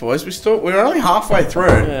easy, boys. We're only halfway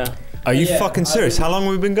through. Yeah. Are you fucking serious? How long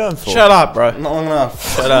have we been going for? Shut up, bro. Not long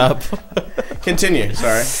enough. Shut up. Continue.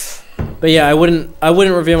 Sorry. But yeah, I wouldn't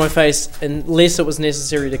reveal my face unless it was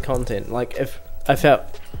necessary to content. Like if I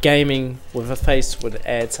felt gaming with a face would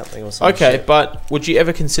add something or something. Okay, but would you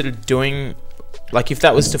ever consider doing, like, if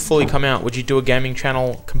that was to fully come out, would you do a gaming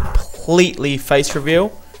channel completely face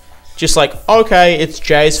reveal? Just like, okay, it's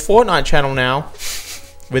Jay's Fortnite channel now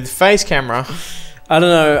with face camera. I don't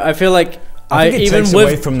know. I feel like I think it even takes with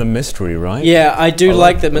away from the mystery, right? yeah, I do I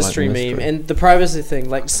like like- the I like mystery mystery. meme and the privacy thing.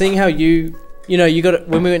 Like seeing how you know, you got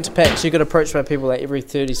when we went to PAX, you got approached by people like every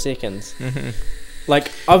 30 seconds.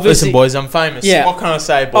 Like obviously, Listen, boys, I'm famous. Yeah. What can I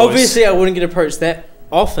say, boys? obviously, I wouldn't get approached that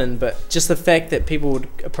often, but just the fact that people would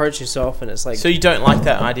approach you so often, it's like. So you don't like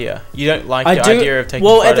that idea? You don't like I the do. idea of taking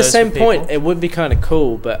well, photos at the same with people? point, it would be kind of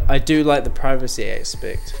cool, but I do like the privacy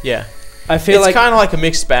aspect. Yeah. I feel It's like kind of like a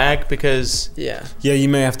mixed bag because... yeah. Yeah, you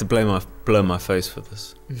may have to blur my face for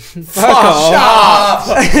this. Fuck off.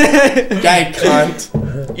 Gay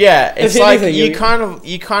cunt. Yeah, it's If like anything,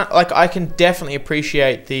 you can't like I can definitely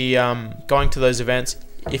appreciate the going to those events.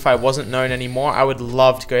 If I wasn't known anymore, I would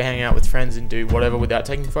love to go hang out with friends and do whatever without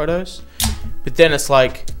taking photos. But then it's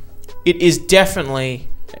like it is definitely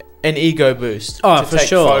an ego boost. Oh, to for take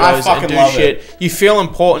sure. I photos fucking and do love shit. You feel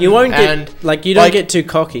important. You won't and get like you don't like- get too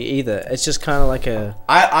cocky either. It's just kind of like a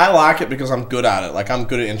I like it because I'm good at it. Like I'm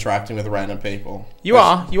good at interacting with random people. You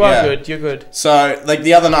are Yeah. good. You're good. So like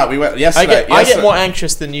the other night we went I yesterday. get more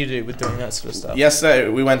anxious than you do with doing that sort of stuff. Yesterday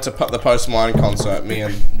we went to the Post Malone concert. Me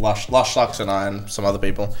and Lush Lux and I and some other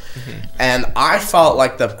people, and I felt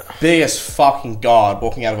like the biggest fucking god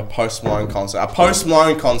walking out of a Post Malone concert. A Post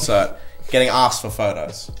Malone concert, getting asked for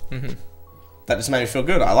photos. That just made me feel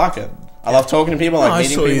good. I like it. I love talking to people. I like I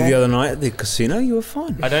meeting saw you people. the other night at the casino. You were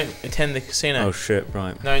fine. I don't attend the casino. Oh shit!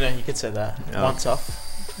 Right. No, you could say that. Oh. Once off.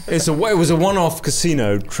 It was a one-off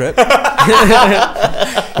casino trip.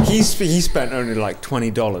 he spent only like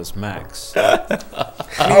 $20 max.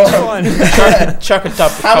 Chuck a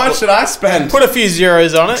top. How much did I spend? Put a few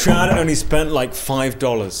zeros on it. Chad only spent like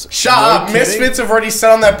 $5. Shut up! Misfits have already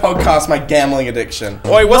said on their podcast my gambling addiction.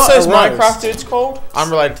 Wait, what's Not those a roast. Minecraft dudes called? I'm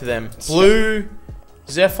related to them. Blue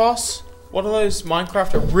Zephos? What are those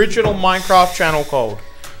original Minecraft channel called?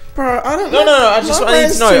 Bro, I don't No, know. I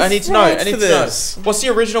need to know. I need to know. for this. What's the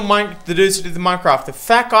original the dudes who did the Minecraft? The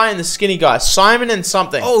fat guy and the skinny guy. Simon and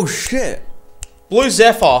something. Oh shit! Blue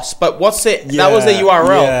Zephos, but what's it? That was their Yeah,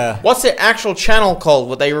 URL. yeah. What's their actual channel called?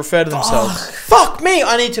 What they refer to themselves? Fuck me!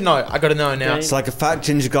 I need to know. I gotta know now. It's like a fat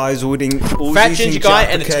ginger guy who's eating Fat ginger guy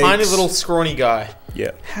and a tiny little scrawny guy.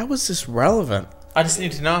 Yeah. How is this relevant? I just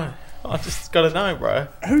need to know. I just gotta know, bro.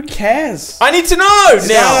 Who cares? I need to know This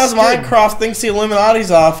now. guy has Minecraft thinks the Illuminati's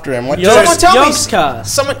after him. What Someone tell me. Yogscast.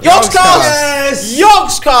 Someone. Yogscast. Yogscast.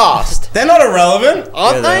 Yogscast. They're not irrelevant.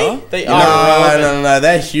 Aren't they they? are. They No, are. relevant. no,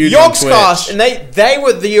 they're huge on Yogscast, Twitch. and they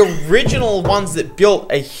were the original ones that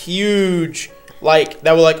built a huge, like,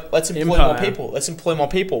 they were like, let's employ more Empire. people. Let's employ more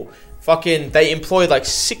people. Fucking, they employed like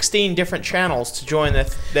 16 different channels to join their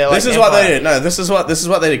like, This is what they empire. did. No, this is what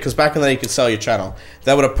they did. Because back in the day, you could sell your channel.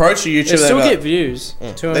 They would approach a YouTuber. They still they'd be get like, views.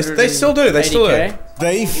 They still do. They still do.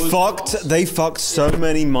 280K. They fucked so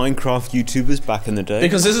many Minecraft YouTubers back in the day.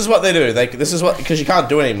 Because this is what they do. Because you can't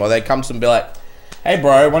do it anymore. They come to them and be like, hey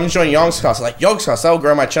bro, why don't you join Yogscast? Like, Yogscast, that'll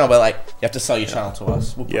grow my channel, but like, you have to sell your channel to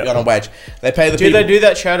us. We'll put you on a wage. They pay the Do people. they do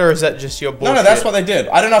that, Chad, or is that just your bullshit? No, that's what they did.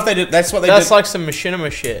 I don't know if they did. That's what they did. That's like some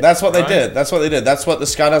machinima shit. That's what they did. That's what they did. That's what the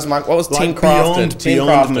Sky does. What was Team Crafted? Team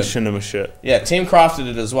beyond Crafted. machinima shit. Yeah, Team Crafted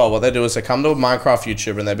it as well. What they do is they come to a Minecraft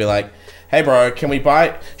YouTuber and they'd be like, hey bro, can we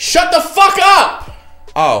buy... Shut the fuck up!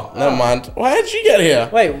 Oh, never mind. Why did you get here?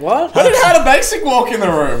 Wait, what? How did How to Basic walk in the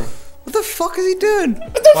room? What the fuck is he doing?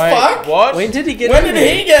 What the fuck? What? When did he get When in did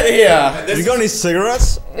here? he get here? Have you got any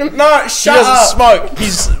cigarettes? No, He shut doesn't up. smoke.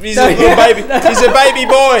 He's a little baby. He's a baby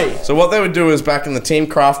boy. So what they would do is back in the Team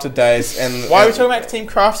Crafted days and... Why are we talking about Team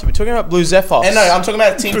Crafted? We're talking about Blue Zephos. And no, I'm talking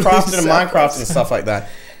about Team Crafted and Minecraft and stuff like that.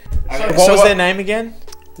 What was their name again?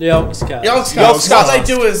 Yogscast. Yogscast. What they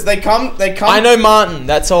do is they come... I know Martin.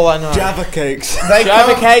 That's all I know. Java cakes. They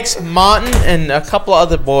Java come, Cakes, Martin, and a couple of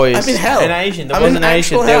other boys. I mean, hell. An Asian. There I was mean, an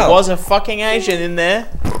Asian. actual There hell. was a fucking Asian in there.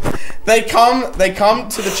 They come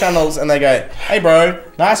to the channels and they go, hey bro,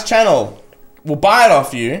 nice channel. We'll buy it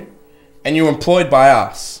off you and you're employed by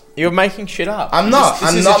us. You're making shit up. I'm not. This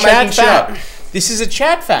I'm is not a Chad making shit up. fact. This is a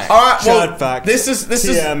Chad fact. Alright, well, Chad fact. this is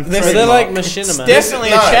TM, They're like machinima. Definitely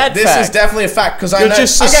a Chad this fact. is definitely a fact because I You're know.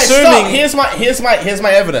 just okay, assuming- stop. Here's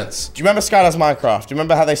my evidence. Do you remember Sky Does Minecraft? Do you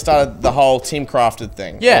remember how they started the whole Team Crafted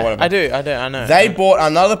thing? Or Yeah, whatever? I know. They bought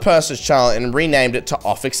another person's channel and renamed it to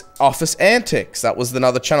Office Antics. That was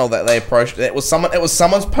another channel that they approached. It was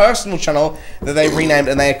someone's personal channel that they renamed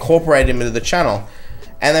and they incorporated him into the channel.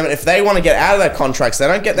 And then if they want to get out of their contracts, they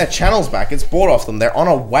don't get their channels back. It's bought off them. They're on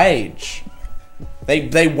a wage.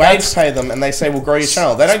 They wage pay them and they say, we'll grow your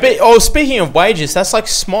channel. They don't speaking of wages, that's like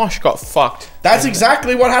Smosh got fucked. That's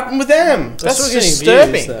exactly what happened with them. That's still getting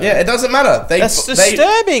disturbing. views, though. Yeah, it doesn't matter. That's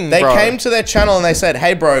disturbing, They bro. came to their channel and they said,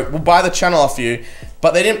 hey bro, we'll buy the channel off you.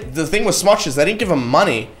 But they didn't. The thing with Smosh is they didn't give them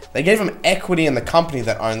money. They gave them equity in the company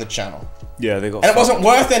that owned the channel. Yeah, they got. And it wasn't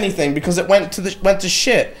worth anything because it went to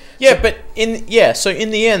shit. Yeah, but so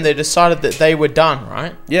in the end they decided that they were done,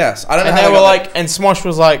 right? Yes, I don't know And how they were got like, and Smosh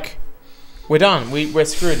was like, we're done. We're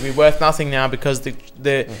screwed. We're worth nothing now because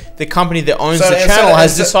the company that owns So the instead channel of-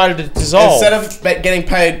 has decided to dissolve. Instead of getting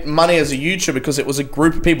paid money as a YouTuber because it was a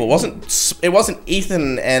group of people. It wasn't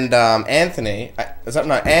Ethan and Anthony.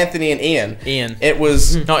 Anthony and Ian. Ian. It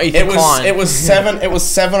was Not Ethan Klein. It was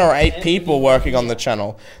 7 or 8 people working on the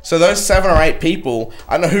channel. So those 7 or 8 people,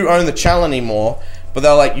 I don't know who owned the channel anymore, but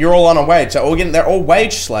they're like, you're all on a wage. They're all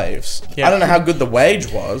wage slaves. Yeah. I don't know how good the wage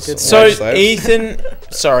was. So Wage slaves.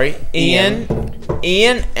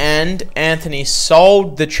 Ian and Anthony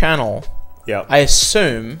sold the channel. Yeah. I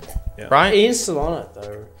assume, right? Ian's still on it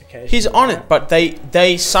though. Occasionally. He's on it, but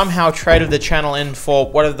they somehow traded the channel in for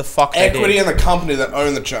whatever the fuck they Equity did. in the company that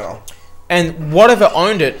owned the channel. And whatever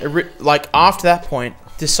owned it, like after that point,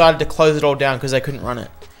 decided to close it all down because they couldn't run it.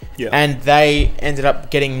 Yeah. And they ended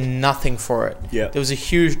up getting nothing for it. Yeah. There was a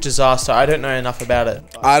huge disaster. I don't know enough about it.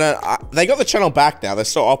 They got the channel back now. They're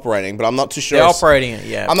still operating, but I'm not too sure. They're operating it,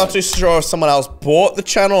 yeah. I'm not too sure if someone else bought the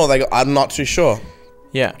channel or I'm not too sure.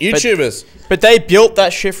 Yeah. YouTubers. But they built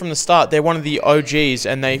that shit from the start. They're one of the OGs,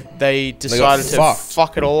 and they decided to fucked.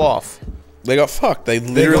 fuck it all off. They got fucked. They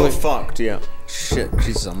They literally. got fucked. Yeah. Shit.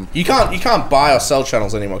 Jesus. You can't buy or sell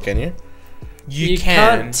channels anymore, can you? You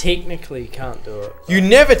can. can't technically can't do it. You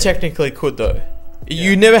never technically could though.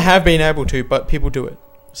 You never have been able to, but people do it.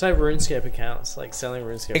 Say RuneScape accounts, like selling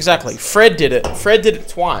RuneScape. Exactly. accounts. Fred did it. Fred did it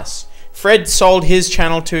twice. Fred sold his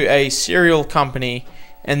channel to a cereal company,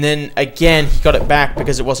 and then again he got it back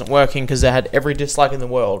because it wasn't working because they had every dislike in the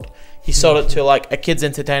world. He sold it to like a kids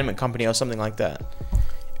entertainment company or something like that.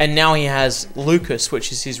 And now he has Lucas,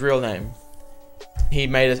 which is his real name. He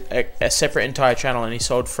made a separate entire channel and he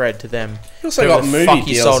sold Fred to them. He also Whoever got the movie fuck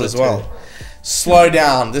he deals sold as it to. well. Slow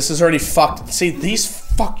down. This is already fucked. See, these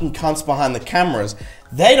fucking cunts behind the cameras,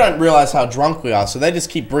 they don't realize how drunk we are, so they just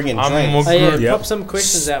keep bringing drinks. Oh yeah, Yep. pop some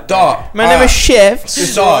questions out. Stop. My name is Chef.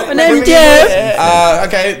 Stop. My name is Jeff.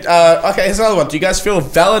 Okay, here's another one. Do you guys feel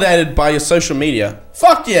validated by your social media?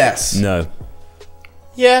 Fuck yes. No.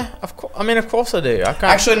 Yeah, of course. I mean, of course I do. I can't.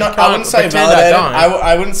 Actually, no, can't I wouldn't say pretend validated. I don't.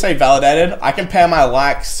 I wouldn't say validated. I compare my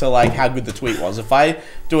likes to like how good the tweet was. If I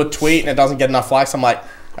do a tweet and it doesn't get enough likes, I'm like,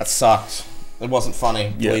 that sucked. It wasn't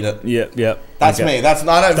funny. Delete it. Yeah. That's Okay. me. That's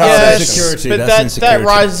not a That's validation. insecurity. But That's that insecurity.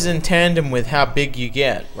 rises in tandem with how big you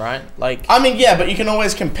get, right? Like, I mean, yeah, but you can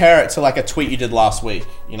always compare it to like a tweet you did last week.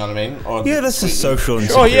 You know what I mean? Or Yeah, that's a social oh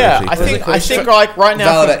insecurity. yeah, I think like right now.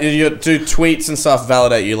 validate. You do tweets and stuff.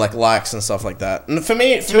 Validate you like likes and stuff like that. And for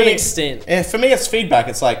me, To an extent. Yeah, for me, it's feedback.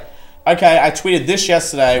 It's like, okay, I tweeted this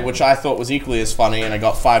yesterday, which I thought was equally as funny, and I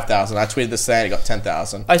got 5,000. I tweeted this today, and I got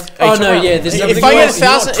 10,000. Oh no, yeah. There's If nothing I get else.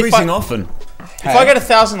 1,000, You're not tweeting often. if I get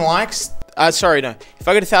 1,000 likes, Sorry, no. If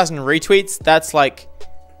I get 1,000 retweets, that's like,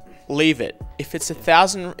 leave it. If it's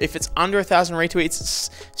under 1,000 retweets,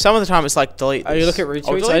 some of the time it's like delete this. Oh, you look at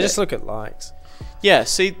retweets? I just it. look at likes. Yeah,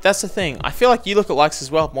 see, that's the thing. I feel like you look at likes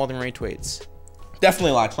as well more than retweets.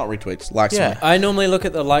 Definitely likes, not retweets. Likes. Yeah. I normally look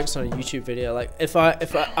at the likes on a YouTube video. Like if I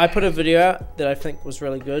put a video out that I think was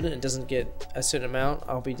really good and it doesn't get a certain amount,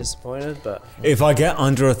 I'll be disappointed. But If I get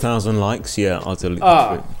under 1,000 likes, yeah, I'll delete the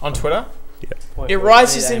tweet. On Twitter? point It where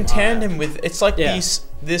rises they in aim tandem with, it's like Yeah.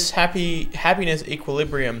 this happiness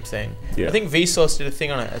equilibrium thing. Yeah. I think Vsauce did a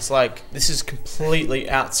thing on it. It's like, this is completely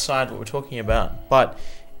outside what we're talking about. But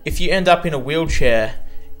if you end up in a wheelchair,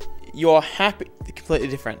 you're happy, completely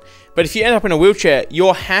different. But if you end up in a wheelchair,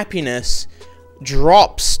 your happiness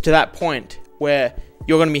drops to that point where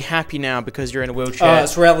you're going to be happy now because you're in a wheelchair. Oh,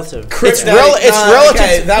 it's relative. It's relative.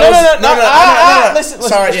 Okay, No. Listen.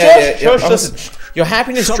 Sorry, Shush, listen. Your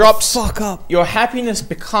happiness drops. Fuck up. Your happiness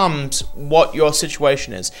becomes what your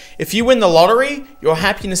situation is. If you win the lottery, your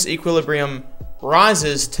happiness equilibrium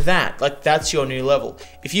rises to that. Like, that's your new level.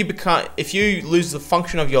 If you lose the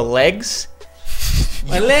function of your legs,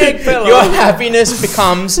 My leg fell your off. happiness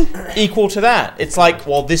becomes equal to that. It's like,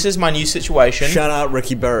 well, this is my new situation. Shout out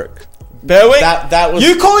Ricky Berwick. Berwick. That was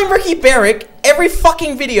You call him Ricky Berwick every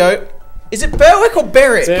fucking video. Is it Berwick or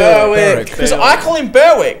Berwick? Berwick. Because I call him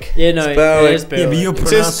Berwick. Yeah, no, Berwick. it is Yeah, Berwick. but you're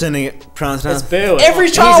pronouncing it. It's Berwick. Every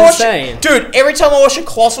time He's I watch, insane. dude, every time I watch a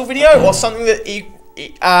Colossal video or something that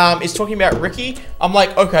is talking about Ricky, I'm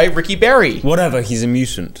like, okay, Ricky Berry. Whatever, he's a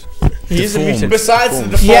mutant. He is a Deformed. mutant. besides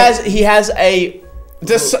the He default, has a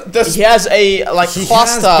he like He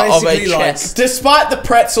cluster has of a basically, like, chest. despite the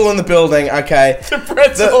pretzel in the building, okay. The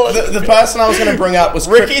pretzel. The person I was going to bring up was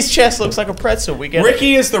Ricky's chest looks like a pretzel. We get it.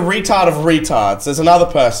 Ricky is the retard of retards. There's another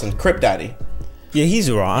person, Crip Daddy. Yeah, he's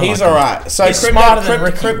alright. He's alright. So He's Crip smarter Daddy, than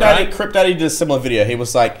Ricky, Crip right? Daddy did a similar video. He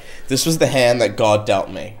was like, "This was the hand that God dealt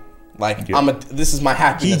me. Like, this is my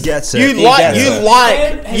happiness." He gets it. You He like gets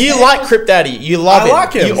it. Crip Daddy. You love I him.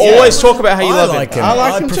 like him, You yeah. always talk about how you I love like him. him. I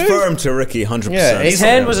like I him too. prefer him to Ricky 100%. Yeah, His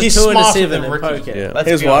hand was a He's 2 and a smarter 7 than in Ricky. poker. Yeah. Let's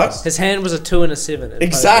His be what? honest. His hand was a 2 and a 7 in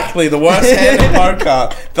Exactly, the worst hand in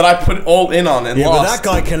poker that I put all in on and Yeah, but lost. that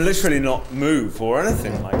guy can literally not move or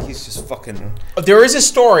anything. Like, he's just fucking... There is a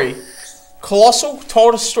story. Colossal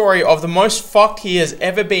told a story of the most fucked he has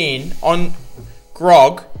ever been on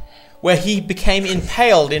grog, where he became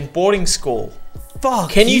impaled in boarding school. Fuck,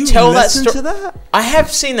 Can you tell that listen sto- to that? I have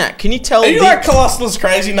seen that. Can you tell? Are you like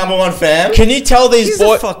ColossalisCrazy #1 fan? Can you tell these He's a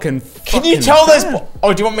boys? fucking... Can you tell those?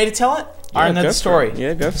 Oh, do you want me to tell it? I know go the for story. it.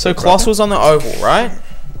 Yeah, go for So it, Colossal's on the oval, right?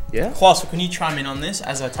 Yeah. Colossal, can you chime in on this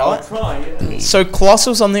as I tell it? try, yeah. So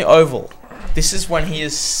Colossal's on the oval. This is when he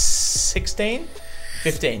is 16,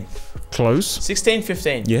 15. Close. 16,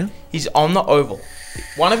 15. Yeah. He's on the oval.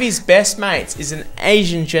 One of his best mates is an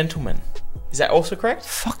Asian gentleman. Is that also correct?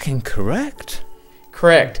 Fucking correct.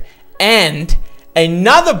 Correct. And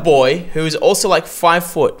another boy who is also like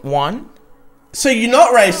 5'1". So you're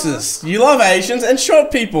not racist. You love Asians and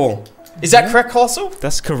short people. Is that correct, Colossal?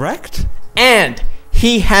 That's correct. And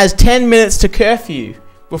he has 10 minutes to curfew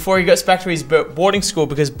before he gets back to his boarding school,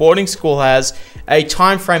 because boarding school has a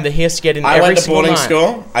time frame that he has to get in I every went to single boarding night.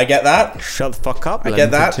 school. I get that. Shut the fuck up. I let get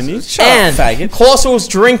him that. Continue. Shut And up, faggot. Colossal's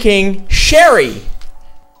drinking sherry.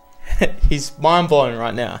 He's mind blown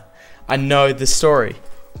right now. I know the story.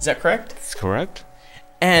 Is that correct? That's correct.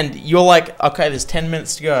 And you're like, okay, there's 10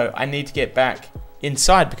 minutes to go. I need to get back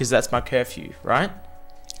inside because that's my curfew, right?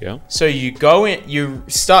 Yeah. So you go in, you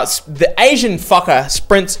start, the Asian fucker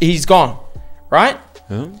sprints, he's gone, right?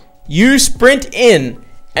 Huh? You sprint in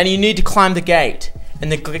and you need to climb the gate.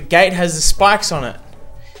 And the gate has the spikes on it.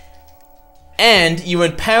 And you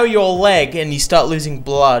impale your leg and you start losing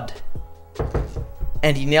blood.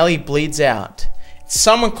 And he nearly bleeds out.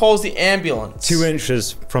 Someone calls the ambulance. 2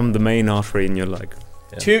 inches from the main artery in your leg.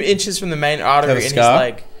 Yeah. 2 inches from the main artery in his scar?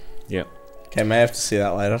 leg. Yeah. Okay, may have to see that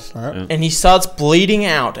later. Alright. And he starts bleeding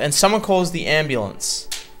out, and someone calls the ambulance.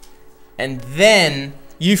 And then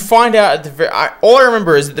you find out at the very... all I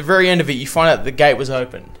remember is at the very end of it, you find out the gate was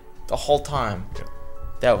opened the whole time. Yeah.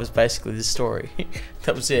 That was basically the story.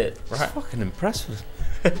 That was it, right? Fucking impressive.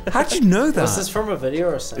 How'd you know that? Was this from a video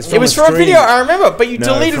or something? It's It was a from a stream. video, I remember, but you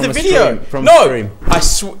No, deleted from the a video. stream, from a No,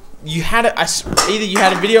 stream. you had it. Either you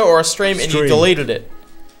had a video or a stream, and you Stream. deleted it.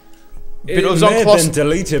 But It, it was may on have Colossal. been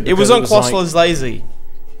deleted. It was because on Colossal like is Lazy,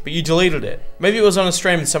 but you deleted it. Maybe it was on a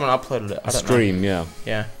stream and someone uploaded it. I don't know. stream. Yeah.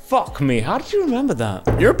 Yeah. Fuck me. How did you remember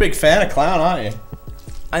that? You're a big fan of Clown, aren't you?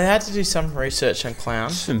 I had to do some research on Clown.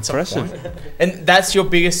 That's at some impressive. point. And that's your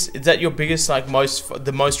biggest. Is that your biggest, like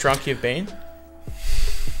the most drunk you've been?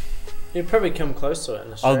 You'd probably come close to it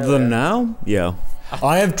in Australia. Other than now, yeah.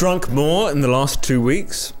 I have drunk more in the last 2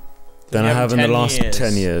 weeks than I have in the 10 last years.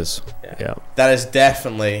 10 years. Yeah. That is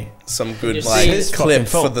definitely some good You like see, it's clip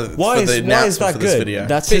for fault. the Why for the is announcement that for this good? video.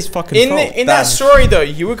 That's his fucking fault. In that story though,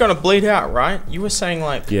 you were gonna bleed out, right? You were saying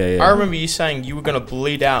like, Yeah, yeah. I remember you saying you were gonna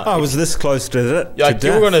bleed out. I was this close to that. Like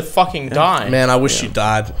you were gonna fucking die. Man, I wish you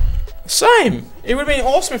died. Same. It would have been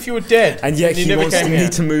awesome if you were dead. And yet you he never wants came me here.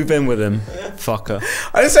 to move in with him. Fucker.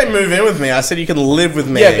 I didn't say move in with me. I said you can live with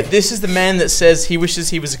me. Yeah, but this is the man that says he wishes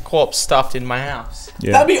he was a corpse stuffed in my house.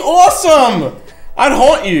 Yeah. That'd be awesome. I'd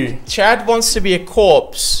haunt you. Chad wants to be a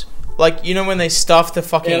corpse. Like, you know when they stuff the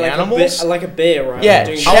fucking animals? like a bear, right? Yeah.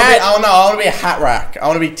 Doing I want to be a hat rack. I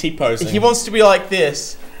want to be T-posing. He wants to be like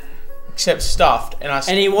this, except stuffed.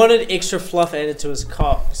 and he wanted extra fluff added to his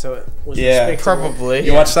cock, so it was Yeah. respectable. Probably.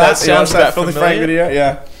 You watch that? That You watch sounds that about Filthy familiar. Frank video?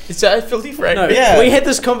 Yeah. Is that a filthy Frank? No, Yeah. we had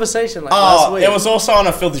this conversation like last Oh, week. it was also on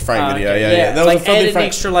a Filthy Frank video. okay, Yeah. There was like a Filthy add an Frank.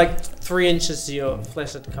 extra like 3 inches to your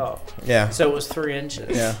flaccid cock, Yeah. so it was 3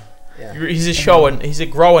 inches. Yeah. He's a shower. He's a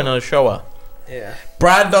grower, not a shower. Yeah.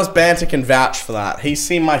 Brad does banter can vouch for that. He's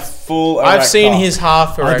seen my full. I've erect seen cock. his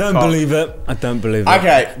half I erect don't cock. believe it. I don't believe it.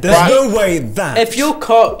 Okay. There's Brad, no way that. If your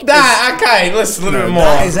cock, that okay. Listen a little bit more.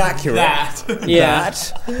 That is accurate. yeah,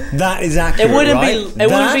 That is accurate. it wouldn't right? be. It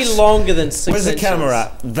wouldn't be longer than 6 Where's the inches. camera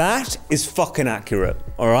at? That is fucking accurate.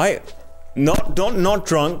 All right. Not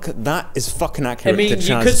drunk. That is fucking accurate. I mean, to you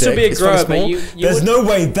Chad's could still dick. be a It's fucking grower, but small. you There's would- no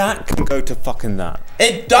way that can go to fucking that.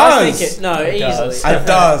 It does. I think it easily. It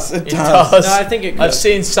does. It It does. does. No, I think it could. I've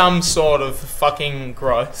seen some sort of fucking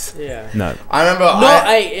growth. Yeah. No. I remember Not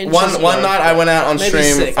 8 inches. one night I went out on Maybe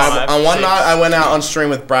stream. 6. On one 6. night I went out on stream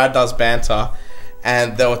with Brad Does Banter,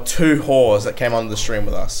 and there were 2 whores that came on the stream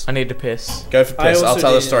with us. I need to piss. Go for I piss. I'll also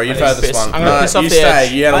tell the did. story. You've I need heard to this piss. one. I'm gonna piss off you the stay.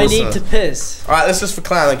 edge. You had to I listen. need to piss. All right, this is for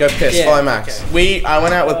clown. Then go piss. Yeah, Follow Max. okay. I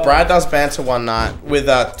went out with Brad Does Banter one night with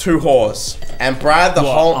 2 whores, and Brad the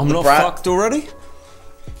whole. I'm not Brad, fucked already.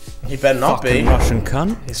 He better not Fucking be. Russian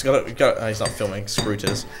cunt. He's got. Oh, he's not filming.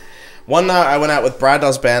 Scrooters. One night I went out with Brad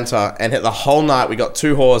Does Banter, and hit the whole night we got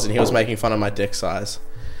 2 whores, and he was making fun of my dick size.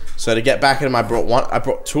 So to get back at him, I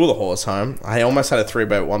brought 2 of the whores home. I almost had a 3,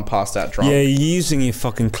 but one passed out drunk. Yeah, you're using your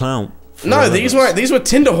fucking clout. for No, relevance. these weren't. These were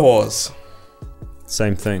Tinder whores.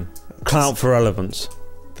 Same thing. Clout for relevance.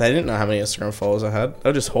 They didn't know how many Instagram followers I had. They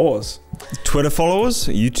were just whores. Twitter followers,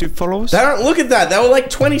 YouTube followers. They don't look at that. They were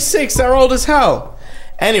like 26. They were old as hell.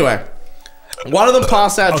 Anyway, one of them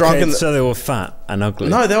passed out drunk. Okay, In the, so they were fat and ugly.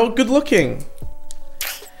 no, they were good looking.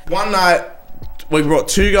 One night, we brought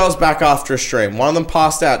 2 girls back after a stream. One of them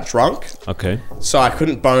passed out drunk, Okay. so I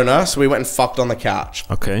couldn't bone her. So we went and fucked on the couch.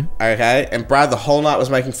 Okay. Okay, and Brad the whole night was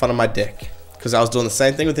making fun of my dick because I was doing the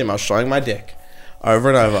same thing with him. I was showing my dick over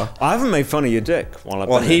and over. I haven't made fun of your dick while I've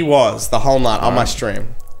Well, been he here. was the whole night on my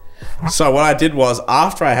stream. So what I did was,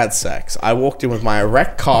 after I had sex, I walked in with my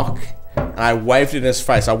erect cock and I waved it in his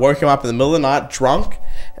face. I woke him up in the middle of the night, drunk,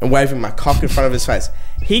 and waving my cock in front of his face.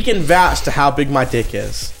 He can vouch to how big my dick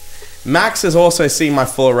is. Max has also seen my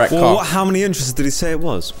full erect Well, cock. how many inches did he say it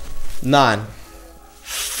was? 9.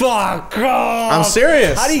 Fuck off! I'm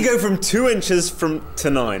serious. How do you go from 2 inches to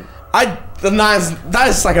 9? The 9's, that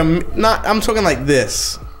is like I'm talking like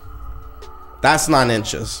this. That's 9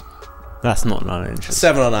 inches. That's not 9 inches.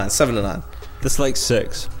 7 or 9. 7 to 9. That's like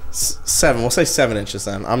 6. 7. We'll say 7 inches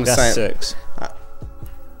then. I'm just That's saying. 6.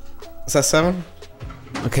 Is that 7?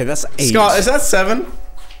 Okay, that's 8. Scott, is that 7?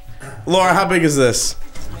 Laura, how big is this?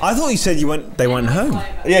 I thought you said they went home.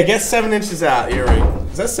 Yeah, get 7 inches out, Yuri.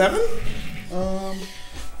 Is that 7?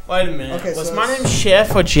 Wait a minute. Okay, Was so my it's- name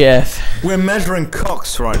Chef or Jeff? We're measuring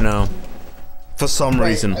cocks right now. For some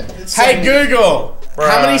reason. Hey, Google! How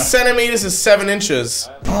Bruh. many centimeters is 7 inches?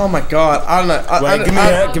 Oh my god, I don't know.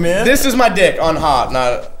 Wait, give me here. This is my dick on hard.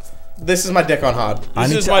 No, this is my dick on hard. I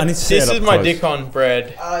need This is to- my I need to see it this up is my close. dick on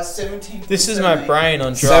bread. 17. This is my brain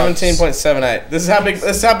on drugs. 17.78. This is how big.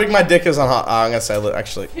 This is how big my dick is on hard. Oh, I'm gonna say, look,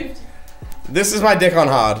 actually, this is my dick on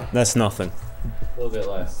hard. That's nothing. A little bit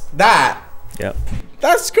less. Yep.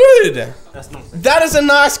 That's good. That is a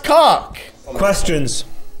nice cock. Questions?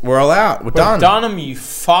 We're all out. We're We've done. done them, you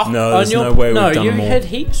fuck. No, there's no way we've done you them all. had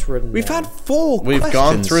heaps written. We've down. had 4 We've questions.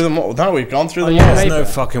 gone through them all. No, we've gone through them yeah, all. There's paper. no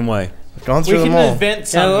fucking way. We've gone We through can them all. invent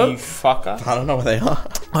some, look. you fucker. I don't know where they are.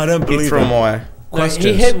 I don't He believe threw them it. away. No, he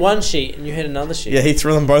Questions. had one sheet and you had another sheet. Yeah, he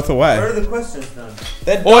threw them both away. the questions done?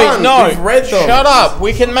 They're Oi, done. no. We've read them. Shut up.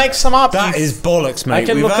 We can make some up. That you is bollocks, mate. I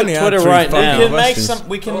can We've look at only had Twitter 3 right fucking now. We can make questions. some.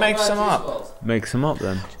 We can make some up. Make some up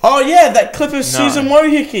then. Oh yeah, that clip of Susan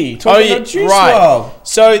Wojcicki talking about Juice right. WRLD.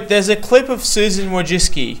 So there's a clip of Susan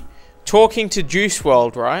Wojcicki talking to Juice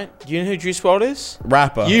WRLD, right? Do you know who Juice WRLD is?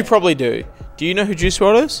 Rapper. You probably do. Do you know who Juice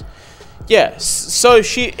WRLD is? Yeah, so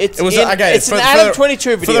it's It was an Adam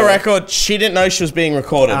 22 video. For the record, she didn't know she was being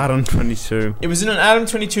recorded. Adam 22. It was in an Adam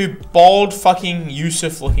 22 bald fucking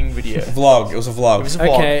Yusuf looking video. Vlog. It was a vlog. It was a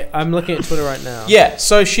vlog. Okay, I'm looking at Twitter right now. Yeah,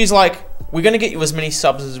 so she's like, we're gonna get you as many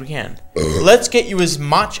subs as we can. Let's get you as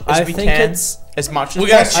much as we can. As much as we're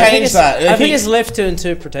gonna change that. I think it's left to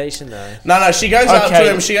interpretation though. No, she goes up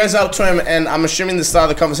to him. She goes up to him, and I'm assuming the start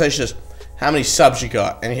of the conversation is, "How many subs you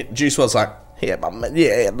got?" And Juice WRLD's like,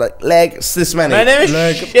 "Yeah, like legs this many." My name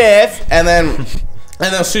is Chef. And then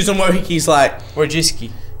Susan Wojcicki's like,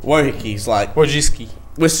 Wojcicki's like,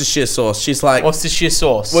 Worcestershire sauce. She's like, Worcestershire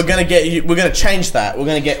sauce. We're gonna get you. We're gonna change that. We're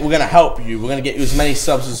gonna help you. We're gonna get you as many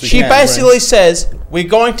subs as we can. She basically says, we're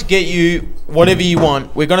going to get you whatever you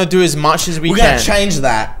want. We're gonna do as much as we can. We're gonna change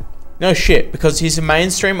that. No shit, because he's a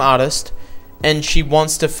mainstream artist, and she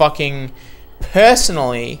wants to fucking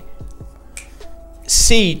personally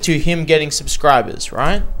see to him getting subscribers,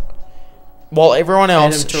 right? While everyone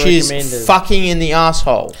else, she's fucking in the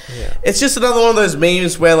asshole. Yeah. It's just another one of those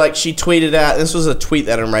memes where, like, she tweeted out. This was a tweet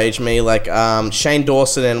that enraged me. Like, Shane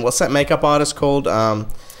Dawson and what's that makeup artist called?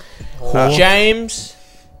 James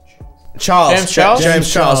Charles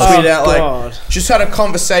tweeted out God. like, just had a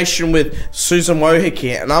conversation with Susan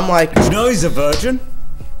Wojcicki, and I'm like, do you know he's a virgin?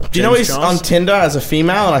 Do you know he's on Tinder as a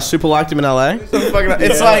female, and I super liked him in LA?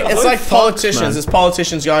 It's like politicians. It's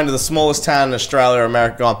politicians going to the smallest town in Australia or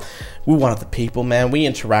America, going, "We one of the people, man. We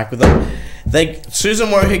interact with them." Susan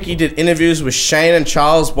Wojcicki did interviews with Shane and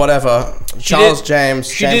Charles, whatever. James.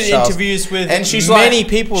 She did interviews with and she's many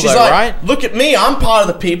people, she's though, like, right? Look at me. I'm part of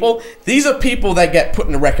the people. These are people that get put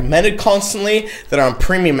in recommended constantly, that are on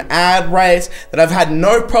premium ad rates, that I've had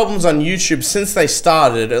no problems on YouTube since they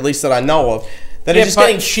started, at least that I know of. That yeah, is just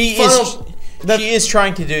getting she is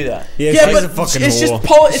trying to do that. Yeah, but it's just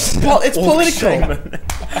it's political.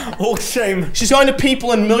 All shame. She's going to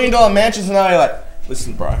people in $1 million mansions, and they're like,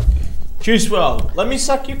 "Listen, bro, Juice WRLD, let me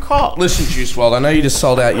suck your cock." Listen, Juice WRLD, I know you just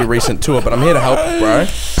sold out your recent tour, but I'm here to help you, bro.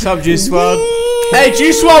 Sub Juice WRLD. Hey,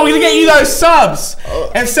 Juice WRLD, we're gonna get you those subs.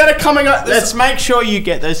 Instead of coming up, let's make sure you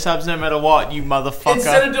get those subs no matter what, you motherfucker.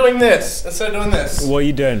 Instead of doing this. What are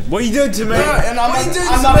you doing? What are you doing to me?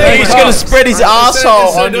 He's gonna spread his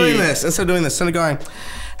asshole on you. Instead of doing this, instead of going,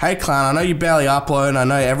 "Hey clown, I know you barely upload, and I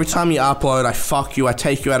know every time you upload, I fuck you, I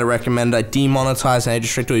take you out of recommended, I demonetize and age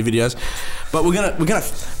restrict all your videos. But we're gonna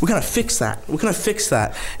fix that. We're gonna fix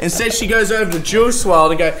that." Instead, she goes over to Juice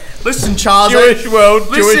WRLD and go, "Listen, Charles,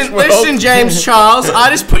 listen, James Charles, I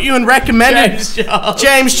just put you in recommended.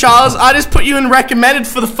 James Charles, I just put you in recommended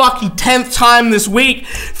for the fucking 10th time this week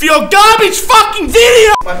for your garbage fucking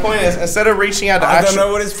video." My point is, instead of reaching out to I don't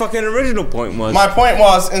know what his fucking original point was. My point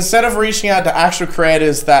was, instead of reaching out to actual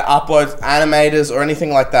creators that upload animators or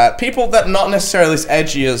anything like that, people that not necessarily as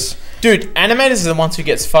edgy as... Dude, animators are the ones who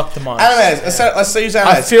gets fucked the most. Animators. Let's use animators.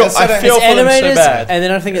 I feel for them so bad. And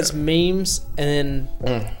then I think it's memes, and then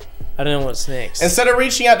I don't know what's next. Instead of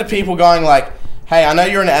reaching out to people going like, "Hey, I know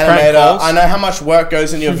you're an animator. I know how much work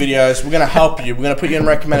goes into your videos. We're gonna help you. We're gonna put you in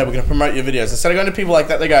recommended. We're gonna promote your videos." Instead of going to people like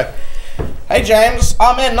that, they go, "Hey James,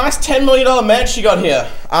 oh man, nice $10 million merch you got here.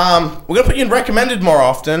 We're gonna put you in recommended more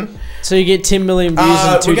often. So you get 10 million views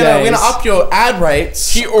in 2 days. We're gonna up your ad rates."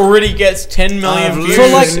 She already gets 10 million views. So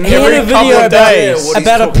like, he had a video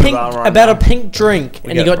about a pink drink,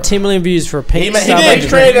 and he got it, 10 million views for a pink Starbucks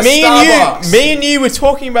drink. Me and you were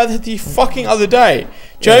talking about that the fucking other day.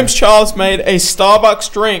 James Charles made a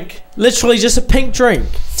Starbucks drink. Literally just a pink drink.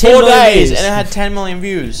 4 days, and it had 10 million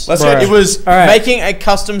views. It was making a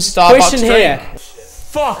custom Starbucks drink. Here.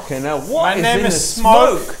 Fucking hell, what My name is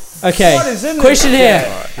Smoke. Okay, question here.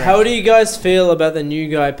 How do you guys feel about the new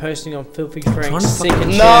guy posting on Filthy Frank's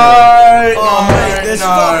second channel? Mate, there's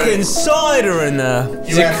fucking cider in there.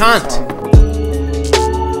 He's a cunt.